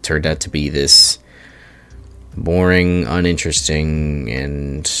 And it turned out to be this boring, uninteresting,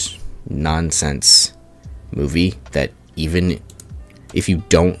 and nonsense movie that even if you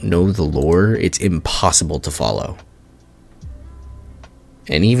don't know the lore, it's impossible to follow.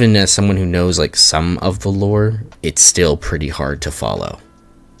 And even as someone who knows like some of the lore, it's still pretty hard to follow.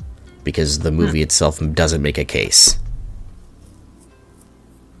 Because the movie itself doesn't make a case.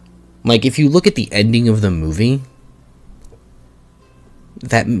 Like, if you look at the ending of the movie,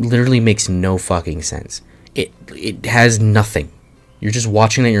 that literally makes no fucking sense. It has nothing. You're just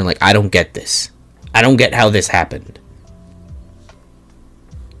watching it and you're like, I don't get this. I don't get how this happened.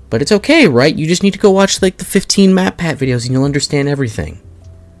 But it's okay, right? You just need to go watch like the 15 map pat videos and you'll understand everything.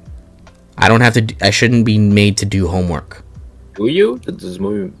 I don't have to. I shouldn't be made to do homework. Do you? Does this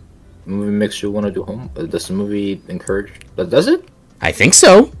movie makes you want to do home? Does the movie encourage? Does it? I think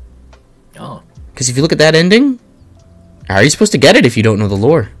so. Oh, Because if you look at that ending, how are you supposed to get it if you don't know the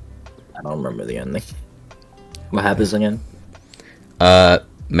lore? I don't remember the ending. What happens again?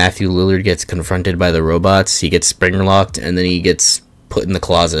 Matthew Lillard gets confronted by the robots. He gets spring locked, and then he gets put in the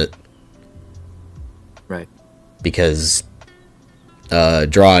closet Right. because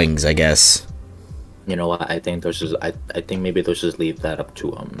drawings, I guess. You know what? I think there's just I think maybe they'll just leave that up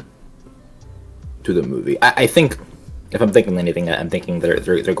to the movie. I think if I'm thinking anything, I'm thinking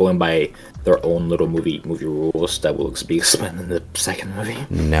they're going by their own little movie rules that will be explained in the second movie.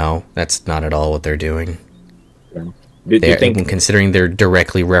 No, that's not at all what they're doing. Do you think? Considering they're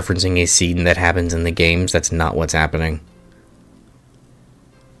directly referencing a scene that happens in the games, that's not what's happening.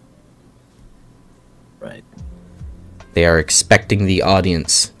 Right. They are expecting the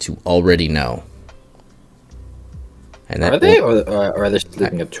audience to already know. And that Are they, or are they just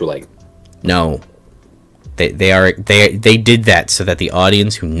leaving it to like? No. They did that so that the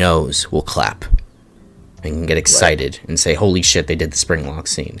audience who knows will clap and can get excited and say, "Holy shit, they did the spring lock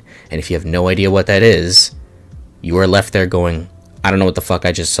scene." And if you have no idea what that is, you are left there going, "I don't know what the fuck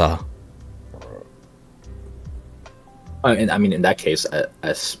I just saw." I mean, in that case,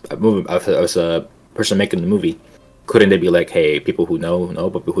 as a person making the movie, couldn't they be like, "Hey, people who know,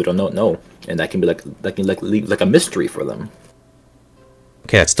 but people who don't know," and that can be like a mystery for them.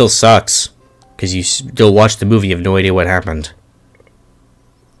 Okay, that still sucks. Because you still watch the movie, you have no idea what happened.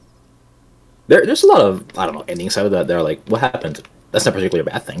 There's a lot of, I don't know, endings out of that. They're like, what happened? That's not particularly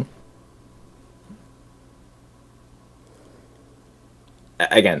a bad thing.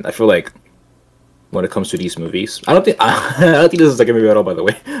 Again, I feel like when it comes to these movies, I don't think this is like a movie at all, by the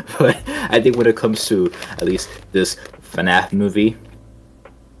way. But I think when it comes to at least this FNAF movie,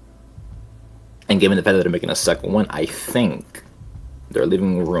 and given the fact that they're making a second one, I think they're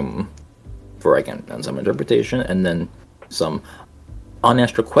leaving room for, again, some interpretation and then some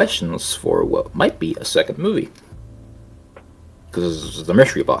unanswered questions for what might be a second movie. Because this is the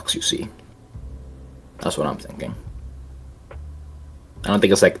mystery box, you see. That's what I'm thinking. I don't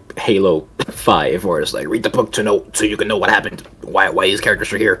think it's like Halo 5, where it's like, read the book to know, so you can know what happened, why these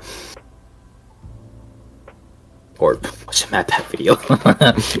characters are here. Or watch a Mad Pack video.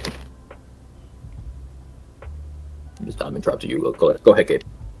 I'm interrupting you. Go ahead, Gabe.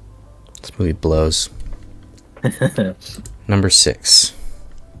 This movie blows. Number 6.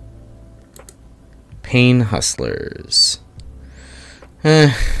 Pain Hustlers.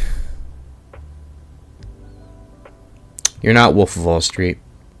 You're not Wolf of Wall Street.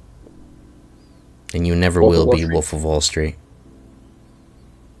 And you never will be Wolf of Wall Street.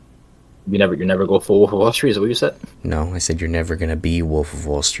 You never go full Wolf of Wall Street, is that what you said? No, I said you're never gonna be Wolf of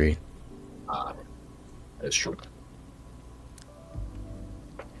Wall Street. That's true.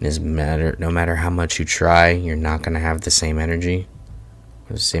 No matter how much you try, you're not gonna have the same energy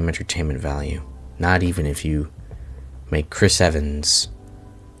or the same entertainment value. Not even if you make Chris Evans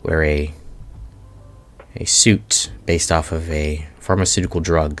wear a suit based off of a pharmaceutical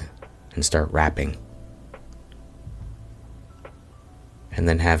drug and start rapping. And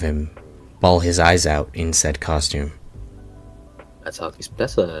then have him bawl his eyes out in said costume. That's a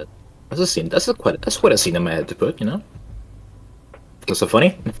scene. That's quite a scene in my head to put, you know? Was it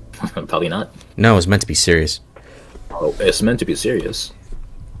funny? Probably not. No, it was meant to be serious. Oh, it's meant to be serious.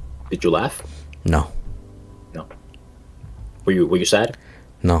 Did you laugh? No. No. Were you sad?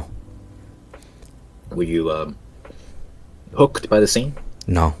 No. Were you hooked by the scene?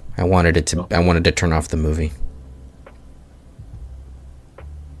 No. I wanted to turn off the movie.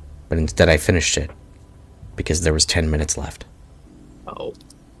 But instead I finished it because there was 10 minutes left. Oh.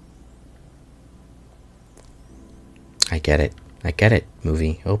 I get it,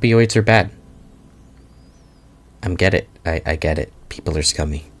 movie. Opioids are bad. I get it. People are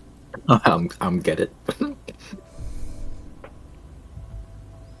scummy. I'm get it.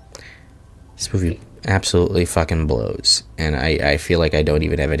 This movie absolutely fucking blows. And I feel like I don't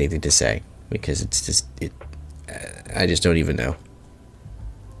even have anything to say. Because it's just, I just don't even know.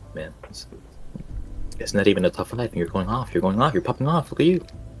 Man, it's not even a tough life. You're going off, you're popping off. Look at you.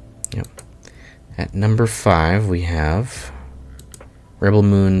 Yep. At number 5, we have Rebel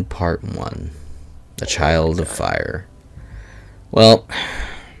Moon Part 1, The Child of Fire. Well,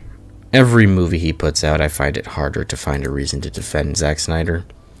 every movie he puts out, I find it harder to find a reason to defend Zack Snyder.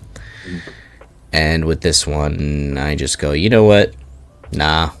 And with this one, I just go, you know what?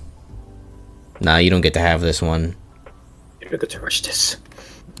 Nah, you don't get to have this one. You don't get to rush this.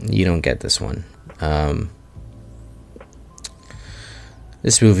 You don't get this one.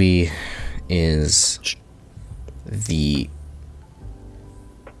 This movie is the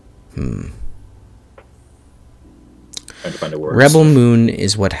Trying to find the words. Rebel Moon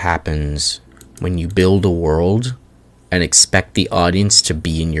is what happens when you build a world and expect the audience to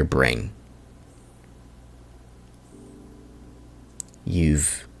be in your brain.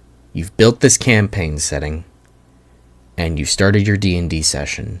 You've built this campaign setting, and you started your D&D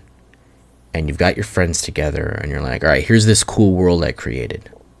session, and you've got your friends together, and you're like, all right, here's this cool world I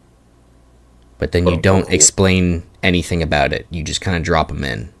created. But then you don't explain anything about it. You just kind of drop them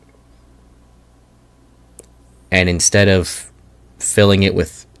in. And instead of filling it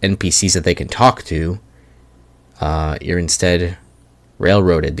with NPCs that they can talk to, you're instead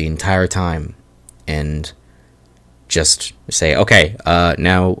railroaded the entire time. And just say, okay,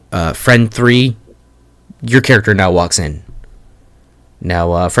 now friend 3, your character now walks in.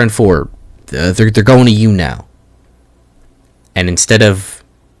 Now friend 4, they're going to you now. And instead of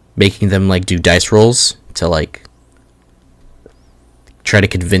making them like do dice rolls to like try to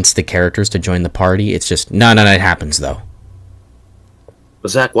convince the characters to join the party, it's just no, it happens though.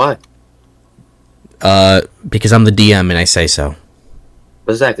 But Zach, why? Because I'm the DM and I say so.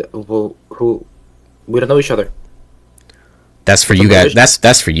 But Zach, who we don't know each other. That's for you guys.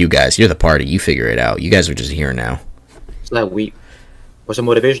 That's for you guys. You're the party. You figure it out. You guys are just here now. So that what's the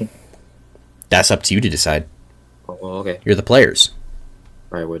motivation? That's up to you to decide. Oh, well, okay. You're the players.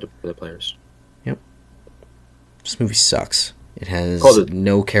 Right, we're the players. Yep. This movie sucks. It has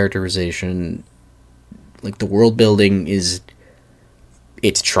no characterization. Like, the world building is...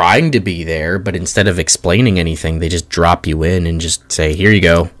 It's trying to be there, but instead of explaining anything, they just drop you in and just say, here you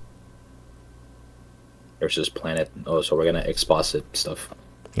go. There's this planet. Oh, so we're gonna exposit stuff.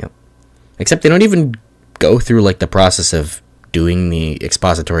 Yep. Except they don't even go through, like, the process of doing the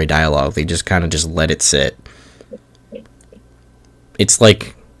expository dialogue. They just kind of just let it sit. It's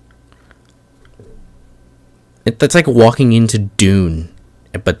like... That's like walking into Dune,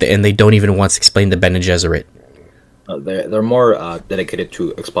 and they don't even once explain the Bene Gesserit. They're more dedicated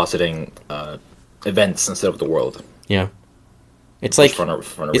to expositing events instead of the world. Yeah, it's like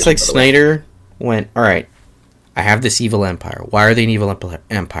Snyder went, all right, I have this evil empire. Why are they an evil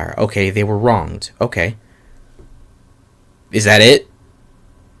empire? Okay, they were wronged. Okay, is that it?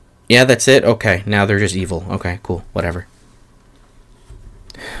 Yeah, that's it. Okay, now they're just evil. Okay, cool, whatever.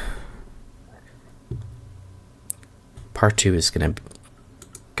 Part 2 is gonna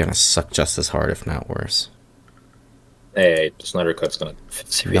suck just as hard, if not worse. Hey, Snyder Cut's gonna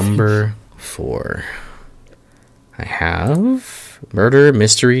fix everything. Number 4. I have Murder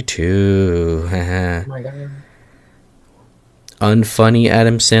Mystery 2. Oh my god. Unfunny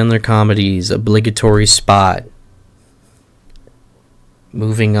Adam Sandler comedies, obligatory spot.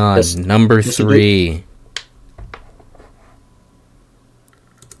 Moving on, number 3.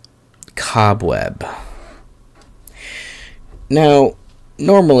 Cobweb. Now,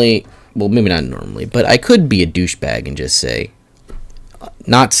 normally, well, maybe not normally, but I could be a douchebag and just say,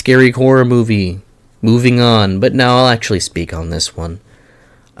 not scary horror movie, moving on, but no, I'll actually speak on this one.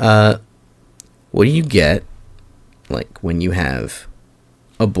 What do you get, like, when you have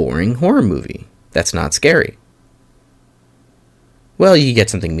a boring horror movie that's not scary? Well, you get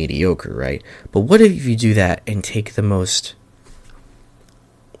something mediocre, right? But what if you do that and take the most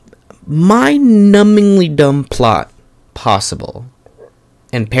mind-numbingly dumb plot possible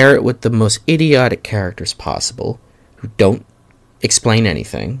and pair it with the most idiotic characters possible who don't explain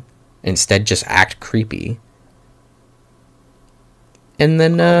anything, instead just act creepy, and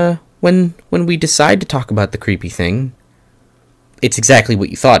then when we decide to talk about the creepy thing, it's exactly what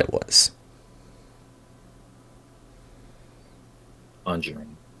you thought it was.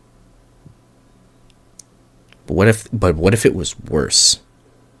 Conjuring. But what if it was worse?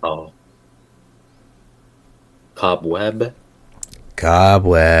 Oh. Cobweb.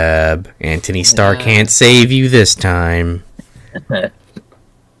 Anthony Starr can't save you this time.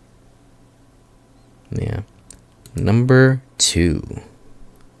 Yeah. Number 2.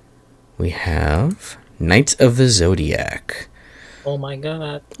 We have Knights of the Zodiac. Oh my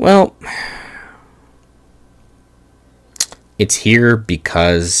god. Well, it's here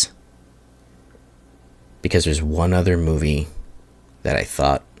because there's one other movie that I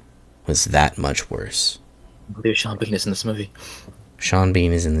thought was that much worse. I believe Sean Bean is in this movie. Sean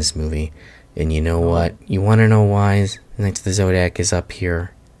Bean is in this movie. And you know what? You want to know why Knights of the Zodiac is up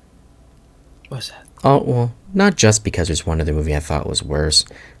here? What's that? Oh, well, not just because there's one other movie I thought was worse,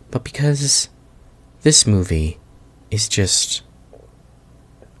 but because this movie is just...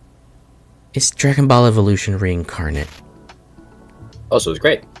 It's Dragon Ball Evolution reincarnate. Oh, so it's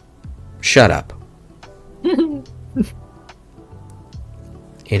great. Shut up.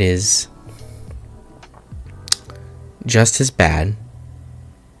 It is just as bad,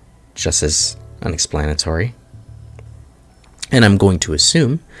 just as unexplanatory. And I'm going to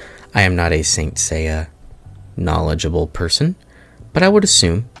assume I am not a Saint Seiya knowledgeable person, but I would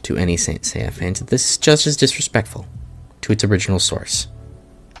assume to any Saint Seiya fans that this is just as disrespectful to its original source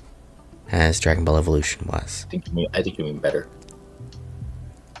as Dragon Ball Evolution was. I think you mean better.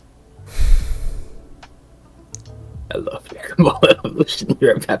 I love Dragon Ball Evolution.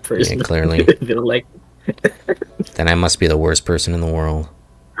 You're a bad person. Yeah, clearly. Like Then I must be the worst person in the world.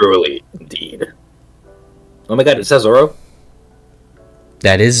 Truly, indeed. Oh my god, it says Zoro?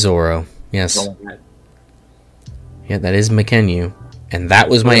 That is Zoro. Yes. Oh my god. Yeah, that is Makenyu. And that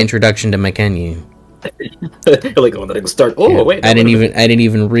was my introduction to Makenyu. Like, oh, that didn't start. Oh, Yeah, wait. I didn't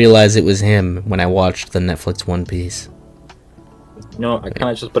even realize it was him when I watched the Netflix One Piece. No, I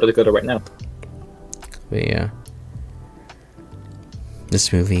kind of just put it together right now. But yeah.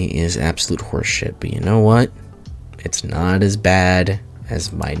 This movie is absolute horseshit, but you know what? It's not as bad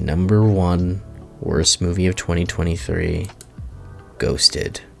as my number one worst movie of 2023,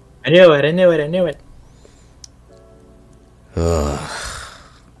 Ghosted. I knew it. Ugh.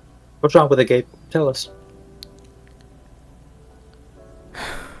 What's wrong with it, Gabe? Tell us.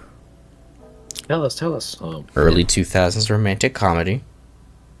 Tell us. Oh, Early 2000s romantic comedy.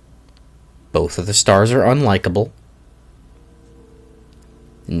 Both of the stars are unlikable.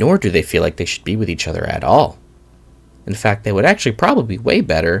 Nor do they feel like they should be with each other at all. In fact, they would actually probably be way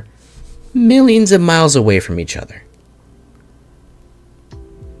better millions of miles away from each other.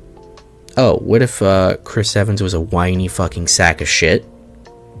 Oh, what if Chris Evans was a whiny fucking sack of shit?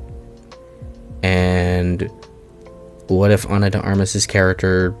 And what if Ana de Armas'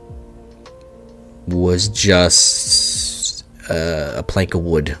 character was just a plank of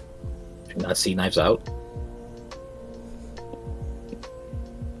wood? Did you not see Knives Out?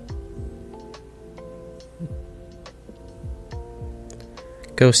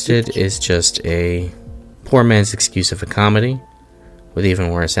 Ghosted is just a poor man's excuse of a comedy with even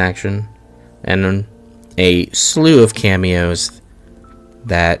worse action and a slew of cameos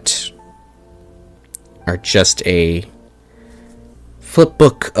that are just a flip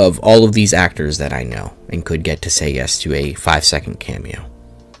book of all of these actors that I know and could get to say yes to a 5-second cameo.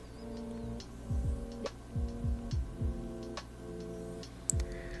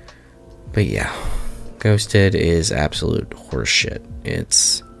 But yeah, Ghosted is absolute horseshit.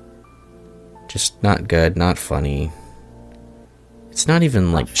 It's just not good, not funny. It's not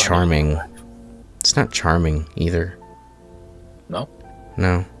even like charming. It's not charming either. No?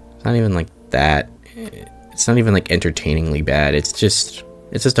 No, it's not even like that. It's not even like entertainingly bad. It's just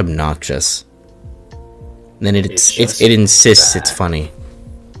obnoxious. And then it insists it's funny.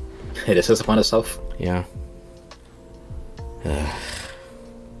 It insists upon itself. Yeah. And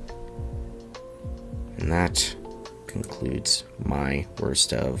that concludes my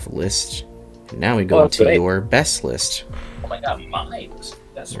worst of list. And now we go into your best list. Oh my god, mine.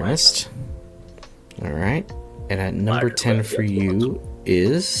 That's right. List. All right. And at number 10 for you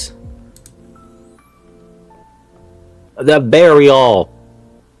is The Burial.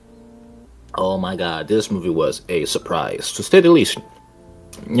 Oh my god, this movie was a surprise, to say the least.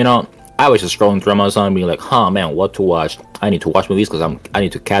 You know, I was just scrolling through Amazon being like, huh, man, what to watch? I need to watch movies because I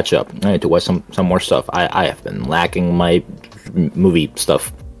need to catch up. I need to watch some more stuff. I have been lacking my movie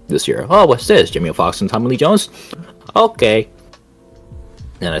stuff this year. Oh, what's this? Jamie Foxx and Tommy Lee Jones? Okay.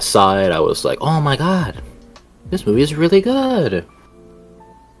 And I saw it, I was like, oh my god, this movie is really good.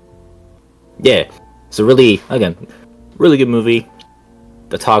 Yeah, it's a really good movie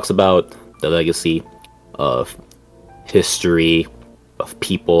that talks about the legacy of history, of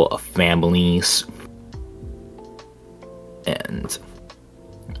people, of families, and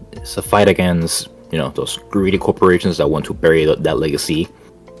it's a fight against, you know, those greedy corporations that want to bury that legacy,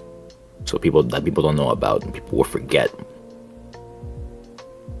 so people don't know about and people will forget.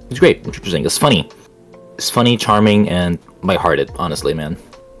 It's great, it's interesting, it's funny, charming, and lighthearted. Honestly, man,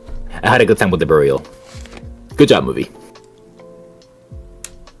 I had a good time with The Burial. Good job, movie.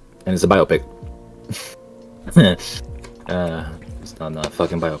 And it's a biopic. It's not a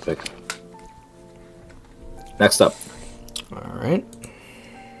fucking biopic. Next up. Alright.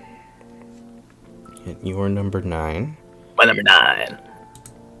 And your number 9. My number 9.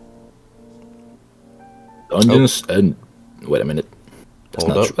 Dungeons and... Wait a minute. That's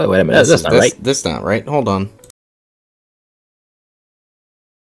Hold not up. true. Wait a minute. That's not right. That's not right. Hold on.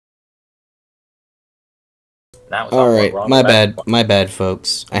 Alright, my bad,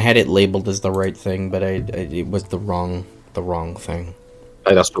 folks. I had it labeled as the right thing, but it was the wrong thing.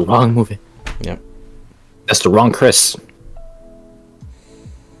 Like, that's the wrong movie. Yep. That's the wrong Chris.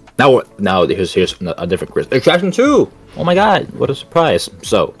 Now here's a different Chris. Extraction 2! Oh my god, what a surprise.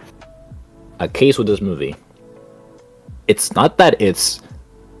 So, a case with this movie. It's not that it's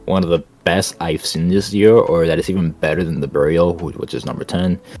one of the best I've seen this year, or that it's even better than The Burial, which is number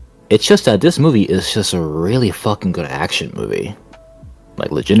 10. It's just that this movie is just a really fucking good action movie.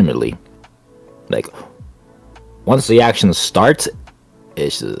 Like, legitimately. Like, once the action starts, it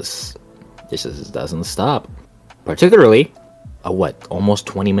just doesn't stop. Particularly, almost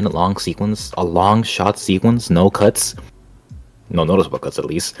 20-minute long sequence, a long shot sequence, no cuts, no noticeable cuts at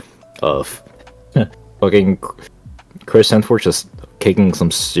least, of fucking Chris Hemsworth just kicking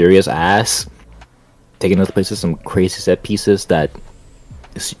some serious ass, taking us places, some crazy set pieces that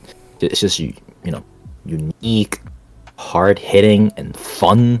it's just unique, hard hitting, and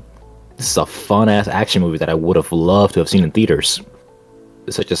fun. This is a fun ass action movie that I would have loved to have seen in theaters.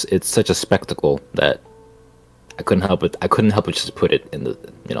 It's such a spectacle that I couldn't help it just put it in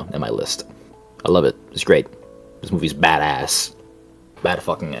my list. I love it. It's great. This movie's badass. Bad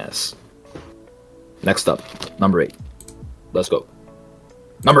fucking ass. Next up, number 8. Let's go.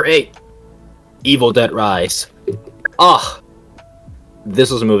 Number 8, Evil Dead Rise. This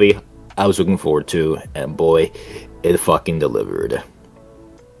was a movie I was looking forward to, and boy, it fucking delivered.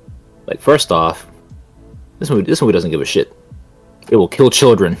 Like, first off, this movie doesn't give a shit. It will kill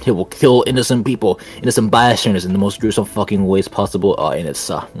children. It will kill innocent people, innocent bystanders in the most gruesome fucking ways possible. And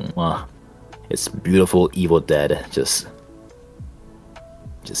it's beautiful Evil Dead. It's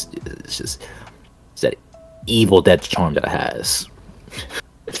that Evil Dead charm that it has.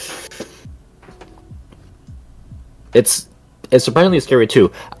 It's surprisingly scary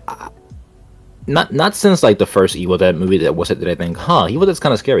too. Not since like the first Evil Dead movie that I think, Evil Dead's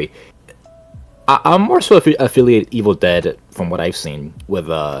kind of scary. I'm more so affiliate Evil Dead from what I've seen with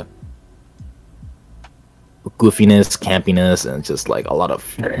goofiness, campiness, and just like a lot of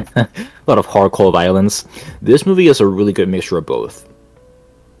hardcore violence. This movie is a really good mixture of both.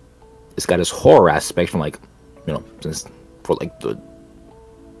 It's got this horror aspect from for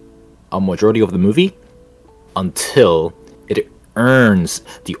a majority of the movie until it earns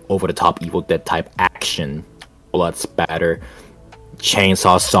the over-the-top Evil Dead type action, blood spatter,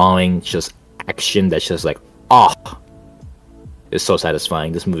 chainsaw sawing, just action that's just like, it's so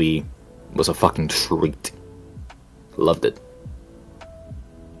satisfying. This movie was a fucking treat. Loved it.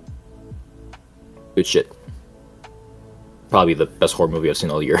 Good shit. Probably the best horror movie I've seen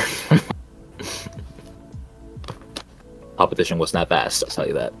all year. Competition was not fast, I'll tell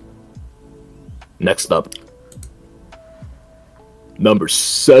you that. Next up, number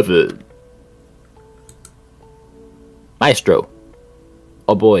 7, Maestro.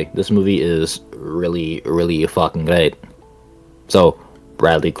 Oh boy, this movie is really, really fucking great. So,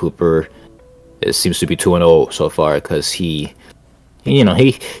 Bradley Cooper, it seems to be 2-0 so far, because he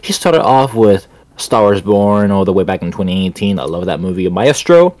started off with Star Wars Born all the way back in 2018. I love that movie.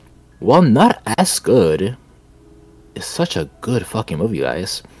 Maestro, while not as good, is such a good fucking movie,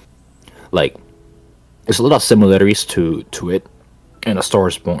 guys. Like, there's a lot of similarities to it and A Star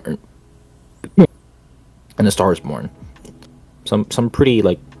Is Born. Some pretty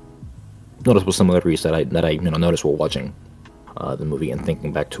like noticeable similarities that I noticed while watching the movie and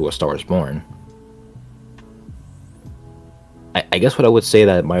thinking back to A Star Is Born. I guess what I would say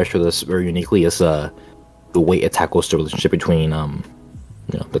that Maestro does very uniquely is the way it tackles the relationship between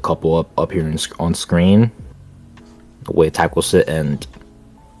the couple up here on screen, the way it tackles it, and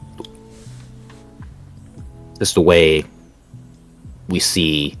just the way we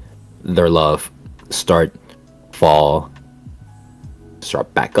see their love start, fall,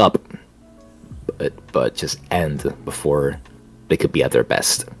 start back up, but just end before they could be at their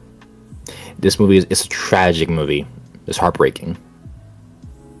best. This movie is a tragic movie. It's heartbreaking,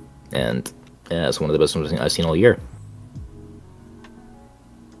 and yeah, it's one of the best movies I've seen all year.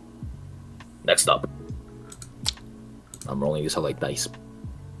 Next up, I'm rolling these out like dice.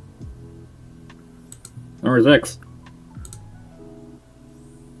 Number 6.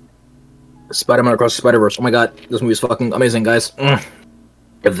 Spider-Man Across the Spider-Verse. Oh my god, this movie is fucking amazing, guys.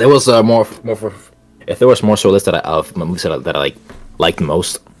 If there was more so a list of movies that I liked the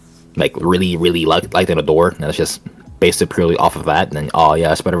most, like really liked and adore, and that's just based it purely off of that, then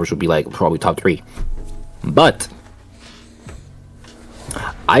Spider-Verse would be like probably top 3. But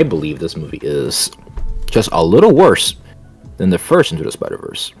I believe this movie is just a little worse than the first Into the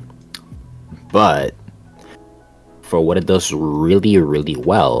Spider-Verse. But for what it does really, really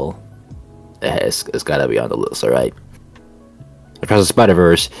well, it's gotta be on the list, alright? Across the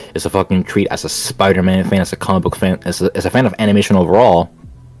Spider-Verse is a fucking treat as a Spider-Man fan, as a comic book fan, as a fan of animation overall.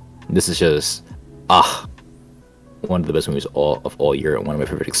 this is just one of the best movies of all year, and one of my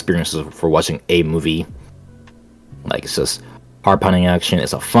favorite experiences for watching a movie. Like, it's just heart-pounding action.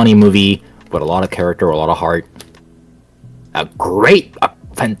 It's a funny movie with a lot of character, a lot of heart. A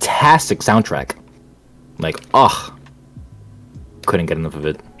fantastic soundtrack. Like, couldn't get enough of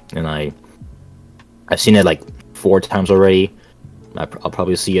it. And I've seen it like 4 times already. I'll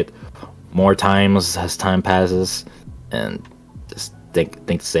probably see it more times as time passes, and just think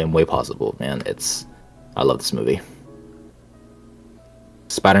the same way possible, man. I love this movie.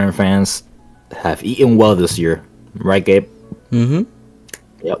 Spider-Man fans have eaten well this year, right, Gabe? Mm-hmm.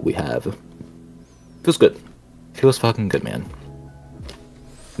 Yeah, we have. Feels good. Feels fucking good, man.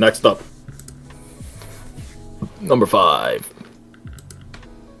 Next up, number 5,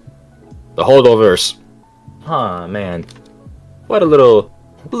 The Holdovers. Man, what a little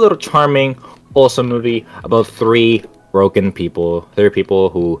charming, wholesome movie about 3 broken people. 3 people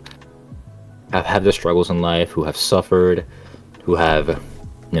who have had their struggles in life, who have suffered, who have,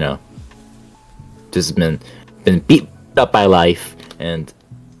 just been beat up by life, and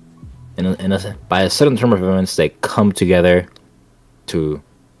by a certain term of events, they come together to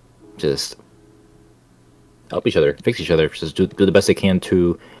just help each other, fix each other, just do the best they can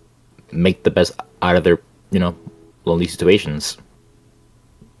to make the best out of their, lonely situations.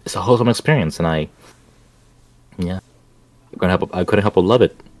 It's a wholesome experience, and I couldn't help but love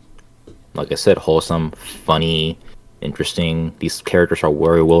it. Like I said, wholesome, funny, interesting. These characters are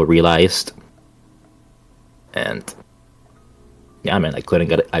very well realized, and yeah, man, I couldn't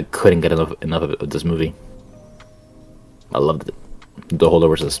get enough of this movie. I loved it. The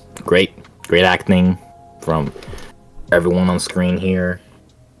Holdovers is great acting from everyone on screen here,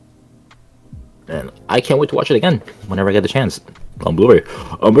 and I can't wait to watch it again whenever I get the chance on Blu-ray.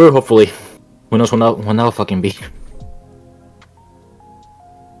 Hopefully. Who knows when that'll fucking be.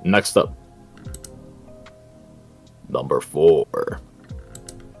 Next up, number 4,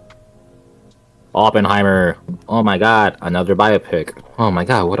 Oppenheimer. Oh my god, another biopic. Oh my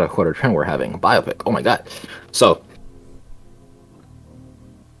god, what a trend we're having. Biopic. Oh my god. So,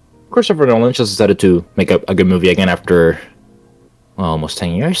 Christopher Nolan just decided to make a good movie again after almost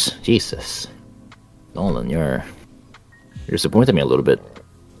 10 years. Jesus, Nolan, you're disappointing me a little bit.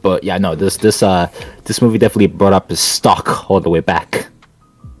 But yeah, no, this movie definitely brought up his stock all the way back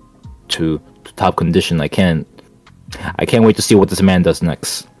to top condition. I can't wait to see what this man does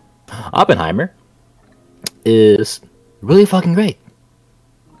next. Oppenheimer is really fucking great.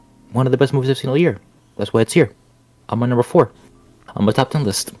 One of the best movies I've seen all year. That's why it's here. On my number 4 on my top 10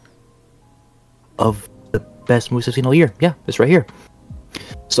 list of the best movies I've seen all year. Yeah, it's right here.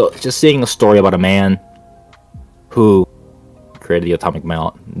 So, just seeing a story about a man who created the atomic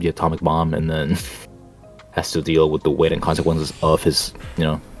bomb, and then has to deal with the weight and consequences of his,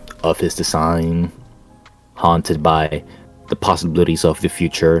 of his design, haunted by the possibilities of the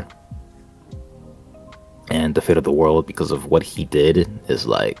future and the fate of the world because of what he did, is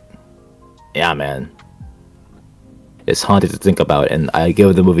like, yeah, man, it's haunting to think about. And I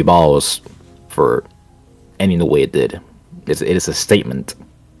give the movie balls for ending the way it did. It is a statement,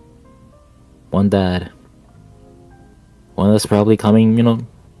 one that's probably coming,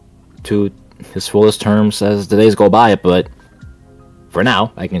 to his fullest terms as the days go by. But for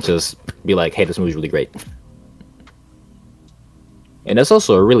now, I can just be like, hey, this movie's really great. And it's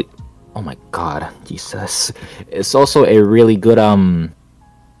also a really, oh my god, Jesus, it's also a really good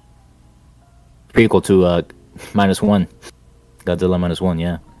prequel to -1, Godzilla -1.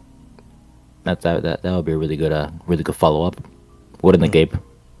 Yeah, that would be a really good follow up. Wouldn't it, Gabe?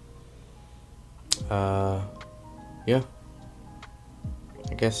 Yeah,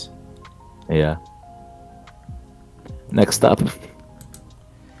 I guess. Yeah. Next up,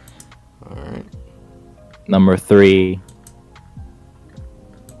 all right, number 3,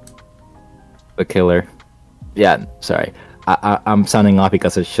 The Killer. Yeah, sorry. I'm sounding off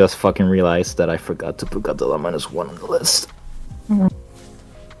because I just fucking realized that I forgot to put Godzilla -1 on the list. I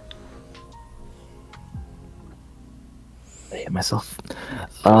hate myself.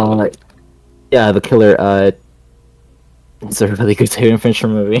 Yeah, The Killer. It's a really good David Fincher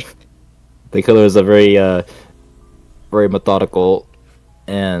movie. The Killer is a very methodical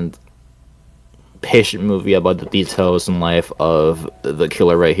and patient movie about the details in life of the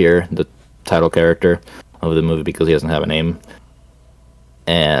killer right here, the title character of the movie, because he doesn't have a name.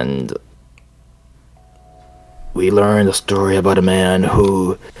 And we learn the story about a man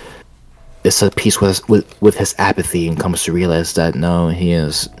who is at peace with his apathy and comes to realize that no, he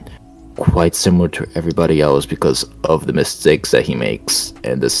is quite similar to everybody else because of the mistakes that he makes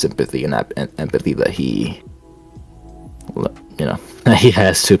and the sympathy and empathy that he you know, he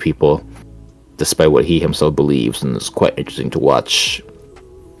has two people, despite what he himself believes, and it's quite interesting to watch.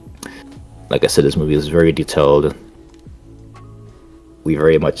 Like I said, this movie is very detailed. We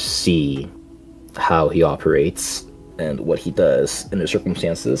very much see how he operates and what he does in the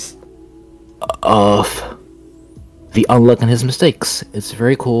circumstances of the unluck and his mistakes. It's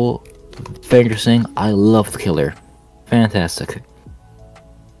very cool, very interesting. I love the killer. Fantastic.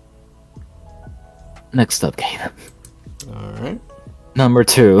 Next up, Gabe. Alright. Number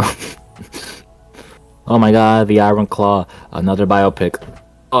 2. Oh my god, The Iron Claw. Another biopic.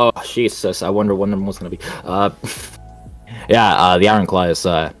 Oh, Jesus. I wonder what number one's gonna be. Yeah, The Iron Claw is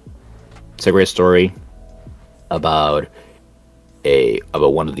it's a great story about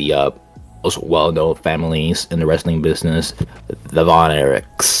one of the most well-known families in the wrestling business, the Von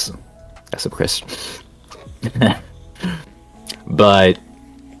Erichs. That's a Chris. But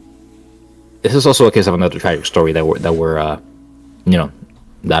this is also a case of another tragic story that we're you know,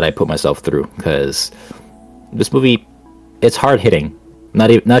 that I put myself through, because this movie, it's hard hitting.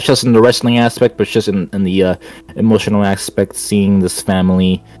 Not just in the wrestling aspect, but just in the emotional aspect. Seeing this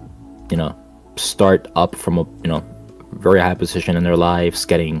family, you know, start up from a very high position in their lives,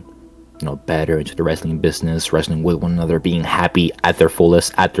 getting better into the wrestling business, wrestling with one another, being happy at their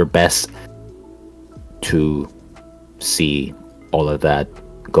fullest, at their best, to see all of that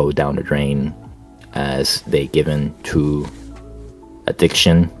go down the drain as they give in to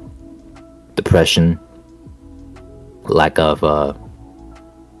addiction, depression, lack of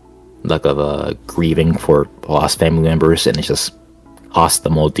grieving for lost family members, and it just cost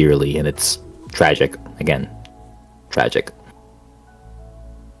them all dearly, and it's tragic. Again, tragic.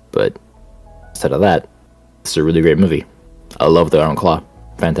 But instead of that, it's a really great movie. I love The Iron Claw.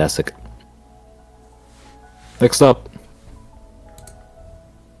 Fantastic. Next up,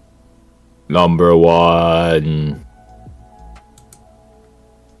 number 1,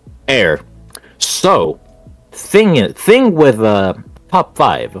 Air. So, thing with top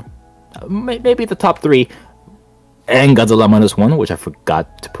 5, maybe the top 3, and Godzilla Minus One, which I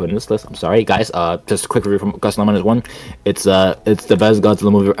forgot to put in this list. I'm sorry, guys. Just a quick review from Godzilla Minus One. It's the best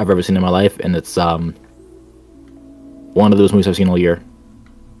Godzilla movie I've ever seen in my life, and it's one of those movies I've seen all year.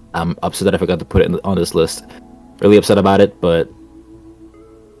 I'm upset that I forgot to put it on this list. Really upset about it, but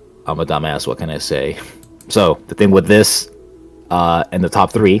I'm a dumbass. What can I say? So the thing with this, and the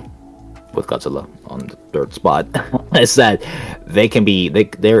top 3, with Godzilla on the 3rd spot, is that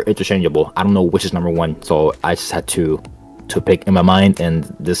they're interchangeable. I don't know which is number 1, so I just had to pick in my mind, and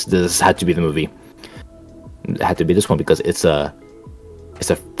this had to be the movie. It had to be this one because it's a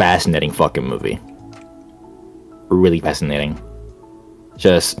fascinating fucking movie. Really fascinating.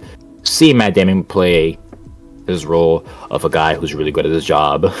 Just see Matt Damon play his role of a guy who's really good at his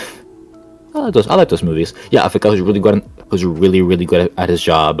job. I like those movies. Yeah, of a guy who's really good at his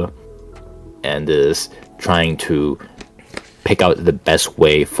job, and is trying to pick out the best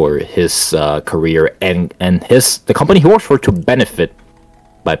way for his career and the company he works for to benefit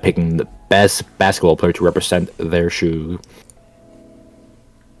by picking the best basketball player to represent their shoe.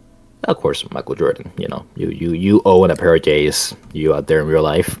 Of course, Michael Jordan. You own a pair of J's, you out there in real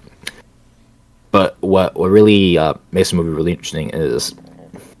life. But what really makes the movie really interesting is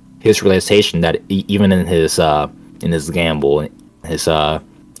his realization that even in his gamble, his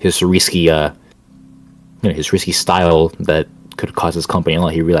risky his risky style that could cost his company a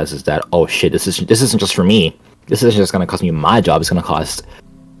lot, he realizes that, oh shit, this isn't just for me. This isn't just gonna cost me my job. It's gonna cost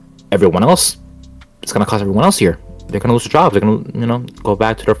everyone else. It's gonna cost everyone else here. They're gonna lose their jobs. They're gonna go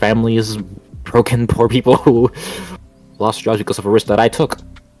back to their families, broken poor people who lost jobs because of a risk that I took.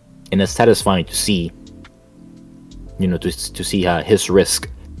 And it's satisfying to see, to see his risk,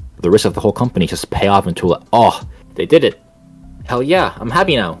 the risk of the whole company, just pay off into like, oh, they did it. Hell yeah, I'm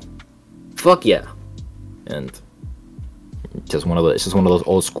happy now. Fuck yeah. And it's just one of those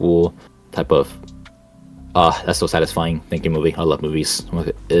old school type of that's so satisfying thinking movie. I love movies.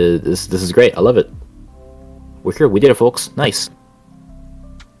 This is great. I love it. We're here. We did it, folks. Nice.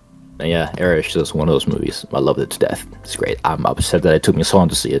 And yeah, Air is just one of those movies. I loved it to death. It's great. I'm upset that it took me so long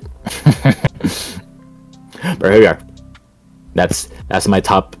to see it. But here we are. That's my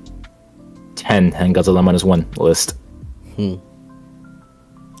top 10 and Godzilla Minus One list. Well,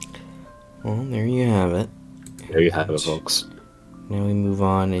 there you have it. There you have it, folks. Now we move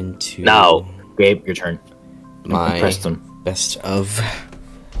on into... Now, Gabe, your turn. My best of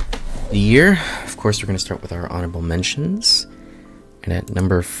the year. Of course, we're going to start with our honorable mentions. And at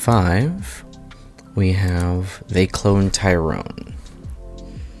number 5, we have They Clone Tyrone.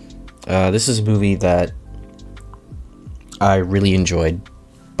 This is a movie that I really enjoyed,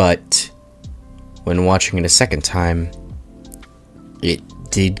 but when watching it a second time, it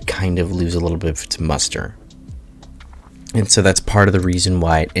did kind of lose a little bit of its muster. And so that's part of the reason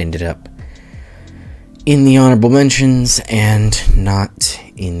why it ended up in the honorable mentions and not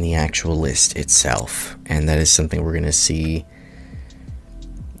in the actual list itself. And that is something we're going to see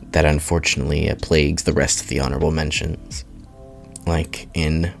that unfortunately plagues the rest of the honorable mentions. Like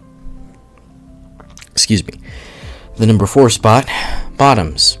in, the number 4 spot,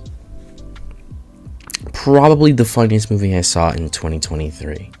 Bottoms. Probably the funniest movie I saw in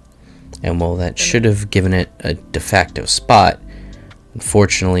 2023. And while that should have given it a de facto spot,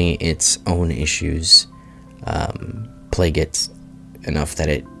 unfortunately its own issues plague it enough that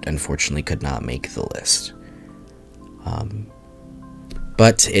it unfortunately could not make the list.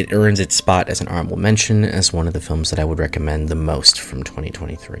 But it earns its spot as an honorable mention as one of the films that I would recommend the most from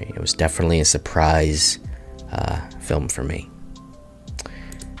 2023. It was definitely a surprise film for me.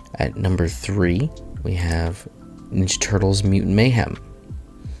 At number 3, we have Ninja Turtles Mutant Mayhem,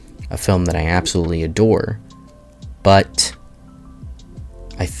 a film that I absolutely adore, but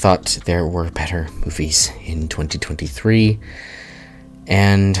I thought there were better movies in 2023,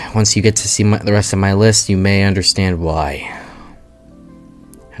 and once you get to see the rest of my list, you may understand why.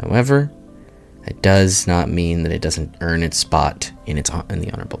 However, that does not mean that it doesn't earn its spot in the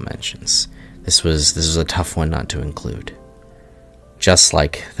honorable mentions. This was a tough one not to include. Just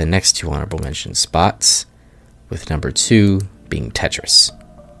like the next 2 honorable mention spots, with number 2 being Tetris.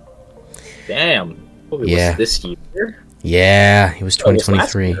 Damn. Was this year? Yeah, it was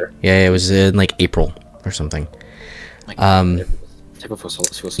 2023. Yeah, it was in like April or something.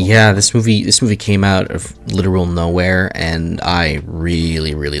 Yeah, this movie came out of literal nowhere, and I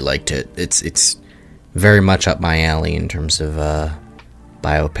really, really liked it. It's very much up my alley in terms of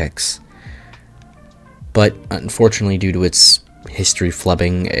biopics. But unfortunately, due to its history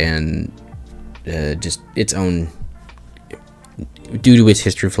flubbing and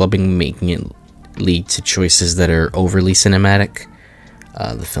making it lead to choices that are overly cinematic,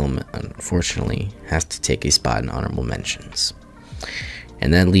 the film unfortunately has to take a spot in honorable mentions.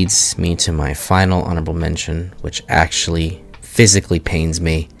 And that leads me to my final honorable mention, which actually physically pains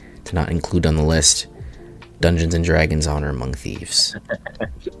me to not include on the list: Dungeons and Dragons: Honor Among Thieves.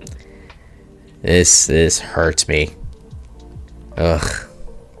 This hurts me. Ugh.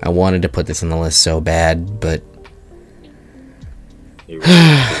 I wanted to put this on the list so bad, but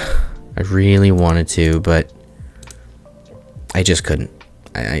I really wanted to, but I just couldn't.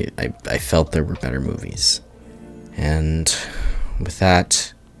 I felt there were better movies. And with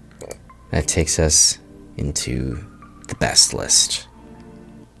that takes us into the best list.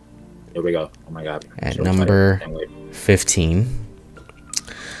 Here we go. Oh my god. At number 15,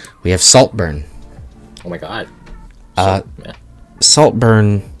 we have Saltburn. Oh my god.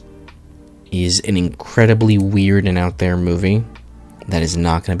 Saltburn is an incredibly weird and out there movie that is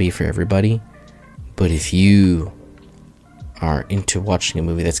not going to be for everybody. But if you are into watching a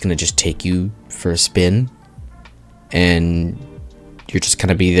movie that's going to just take you for a spin and you're just going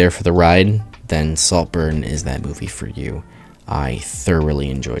to be there for the ride, then Saltburn is that movie for you. I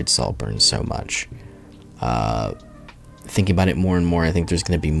thoroughly enjoyed Saltburn so much. Thinking about it more and more, I think there's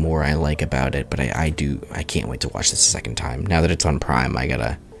going to be more I like about it, but I can't wait to watch this a second time. Now that it's on Prime, I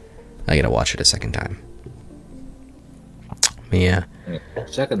gotta watch it a second time. But yeah.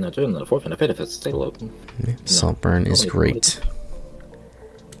 Second, the third, and the fourth, and the fifth. It's take a look. Saltburn is great.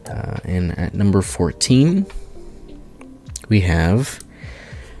 And at number 14, we have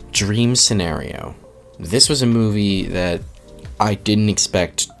Dream Scenario. This was a movie that I didn't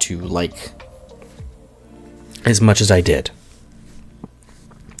expect to like as much as I did.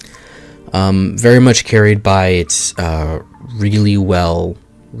 Very much carried by its really well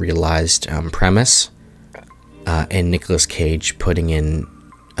realized premise, and Nicolas Cage putting in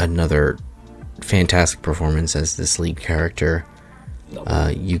another fantastic performance as this lead character.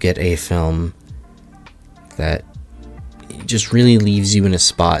 You get a film that just really leaves you in a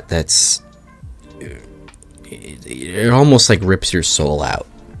spot that's it almost like rips your soul out,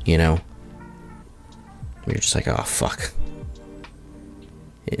 you know? You're just like, oh fuck.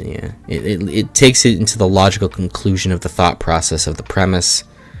 It takes it into the logical conclusion of the thought process of the premise,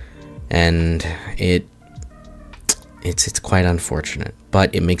 and it's quite unfortunate,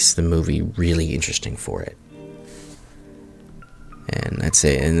 but it makes the movie really interesting for it. And that's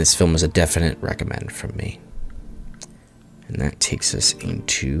it. And this film is a definite recommend from me. And that takes us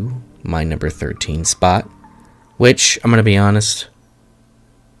into my number 13 spot, which, I'm gonna be honest,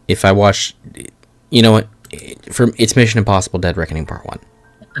 if I watch, you know what, it's Mission Impossible Dead Reckoning Part 1.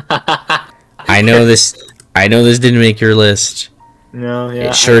 I know this didn't make your list. No, yeah.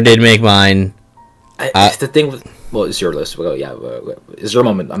 It sure did make mine. The thing with Well, it's your list. Well, yeah, it's your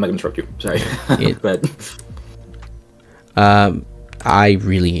moment. I'm not gonna interrupt you. Sorry, but I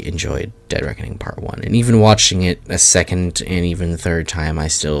really enjoyed Dead Reckoning Part 1, and even watching it a second and even third time, I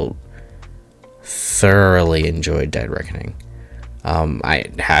still thoroughly enjoyed Dead Reckoning. I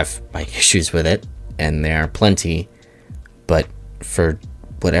have my issues with it, and there are plenty, but for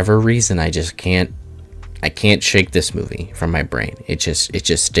whatever reason, I can't shake this movie from my brain. It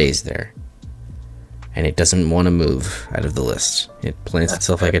just stays there, and it doesn't want to move out of the list. It plants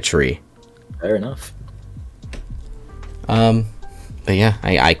itself like a tree. Fair enough. But yeah,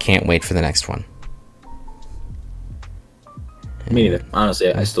 I can't wait for the next one. Me neither.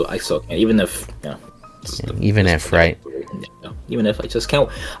 Honestly, I still can't. Even if, Right? Even if I just can't.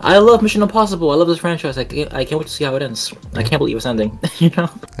 I love Mission Impossible. I love this franchise. I can't wait to see how it ends. I can't believe it's ending.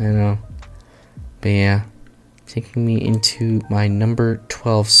 I know. But yeah, taking me into my number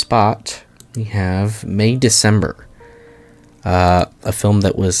 12 spot, we have May December. A film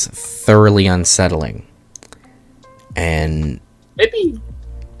that was thoroughly unsettling. And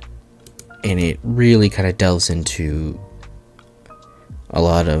it really kind of delves into a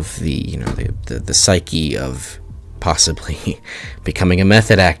lot of the psyche of possibly becoming a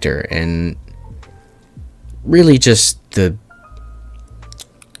method actor, and really just the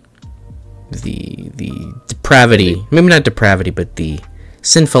depravity, maybe not depravity, but the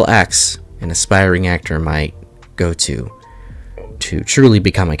sinful acts an aspiring actor might go to truly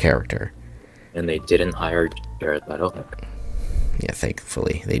become a character. And they didn't hire Jared Leto. Yeah,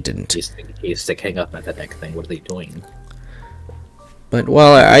 thankfully they didn't. He's sticking up at that neck thing. What are they doing? But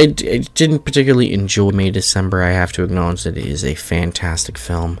while I didn't particularly enjoy May December, I have to acknowledge that it is a fantastic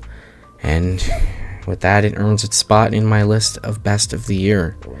film. And with that, it earns its spot in my list of best of the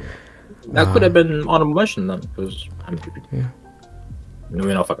year. That could have been honorable mention then, because fuck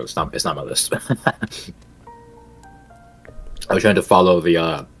it, it's not my list. I was trying to follow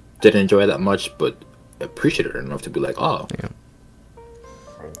the didn't enjoy it that much, but appreciated it enough to be like, oh. Yeah.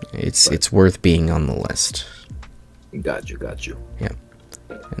 It's worth being on the list. Got you. Yeah.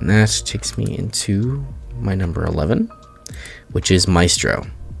 And that takes me into my number 11, which is Maestro.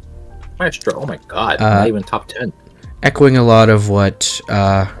 Oh my god, not even top 10. Echoing a lot of what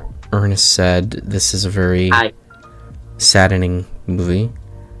Ernest said, this is a very saddening movie,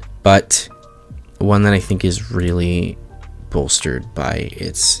 but one that I think is really bolstered by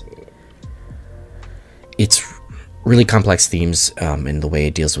its really complex themes, and the way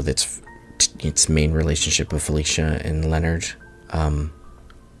it deals with its main relationship with Felicia and Leonard.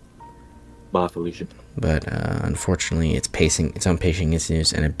 Bye, Felicia. But unfortunately, its own pacing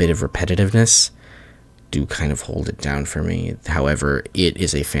issues and a bit of repetitiveness do kind of hold it down for me. However, it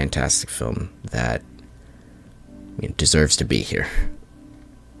is a fantastic film that deserves to be here.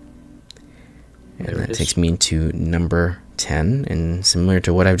 And that takes me into number 10, and similar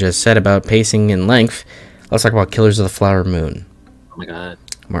to what I've just said about pacing and length, let's talk about Killers of the Flower Moon. Oh my god.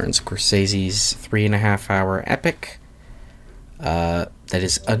 Martin Scorsese's 3.5-hour epic that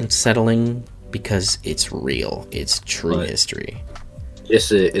is unsettling because it's real. It's true history.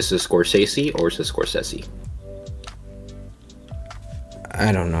 Is it Scorsese or is it Scorsese?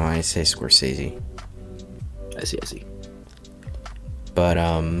 I don't know. I say Scorsese. I see. But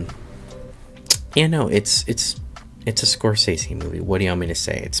yeah, no, it's a Scorsese movie. What do you want me to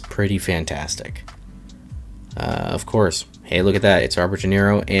say? It's pretty fantastic. Of course. Hey, look at that. It's Robert De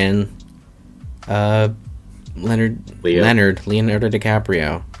Niro and Leonardo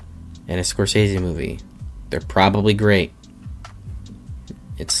DiCaprio in a Scorsese movie. They're probably great.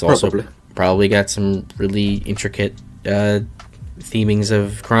 It's also probably got some really intricate themings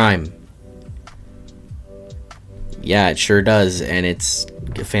of crime. Yeah, it sure does, and it's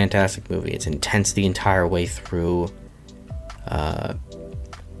a fantastic movie. It's intense the entire way through.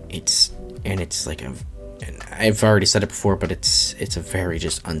 It's like I've already said it before, but it's a very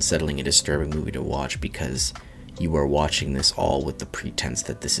just unsettling and disturbing movie to watch, because you are watching this all with the pretense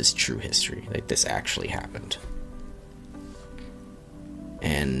that this is true history, like this actually happened.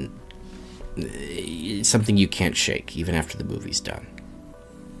 And it's something you can't shake even after the movie's done.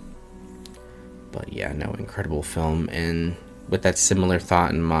 But yeah, no, incredible film. And with that similar thought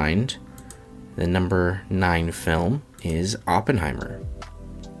in mind, the number 9 film is Oppenheimer.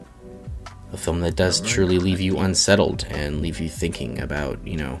 A film that does truly leave you unsettled and leave you thinking about,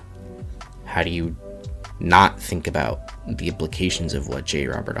 how do you not think about the implications of what J.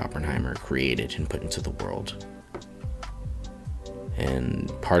 Robert Oppenheimer created and put into the world. And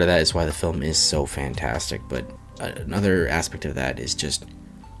part of that is why the film is so fantastic, but another aspect of that is just,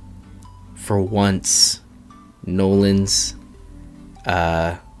 for once, Nolan's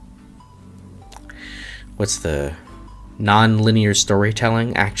what's the non-linear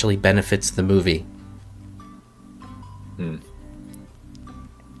storytelling actually benefits the movie.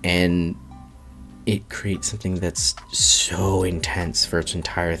 And it creates something that's so intense for its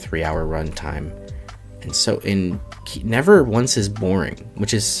entire 3-hour runtime, and never once is boring,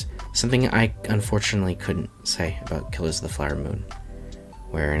 which is something I unfortunately couldn't say about Killers of the Flower Moon,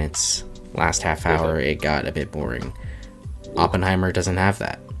 where in its last half hour it got a bit boring. Oppenheimer doesn't have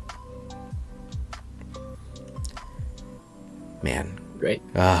that. Man. Great.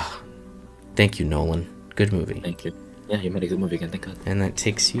 Thank you, Nolan. Good movie. Thank you. Yeah, you made a good movie again, thank God. And that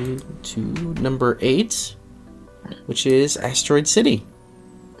takes you to number 8, which is Asteroid City.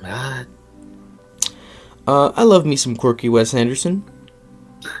 I love me some quirky Wes Anderson.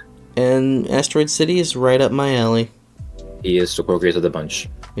 And Asteroid City is right up my alley. He is the quirkiest of the bunch.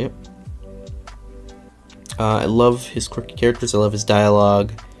 Yep. I love his quirky characters. I love his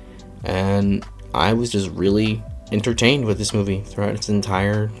dialogue. And I was just really entertained with this movie throughout its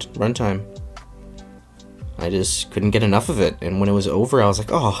entire runtime. I just couldn't get enough of it. And when it was over, I was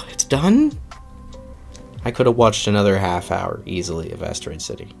like, oh, it's done? I could have watched another half hour easily of Asteroid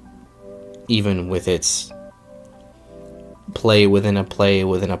City. Even with its play within a play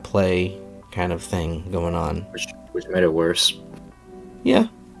within a play kind of thing going on. Which made it worse. Yeah.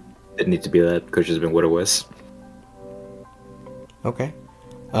 Didn't need to be that. Could have just been what it was. Okay.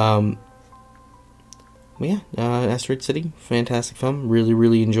 Asteroid City, fantastic film. Really,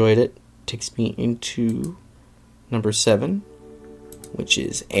 really enjoyed it. Takes me into number 7, which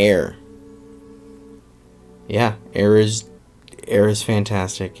is Air. Yeah, Air is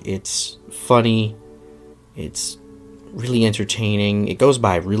fantastic. It's funny. It's really entertaining. It goes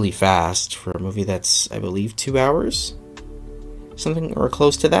by really fast for a movie that's, I believe, 2 hours? Something or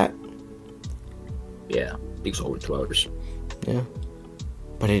close to that? Yeah, it's over 2 hours. Yeah.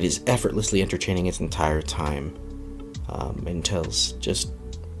 But it is effortlessly entertaining its entire time. And tells just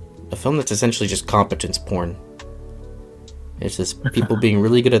a film that's essentially just competence porn. It's just people being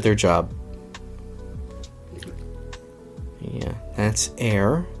really good at their job. Yeah, that's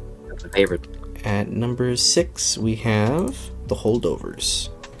Air. That's my favorite. At number 6, we have The Holdovers.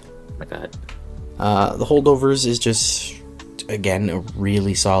 Oh my God. The Holdovers is just, again, a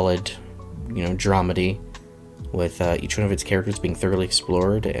really solid, dramedy, with each one of its characters being thoroughly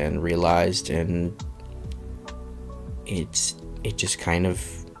explored and realized, and it just kind of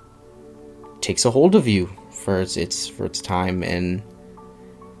takes a hold of you for its time, and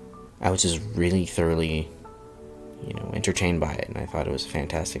I was just really thoroughly entertained by it, and I thought it was a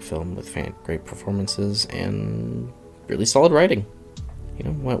fantastic film with great performances and really solid writing.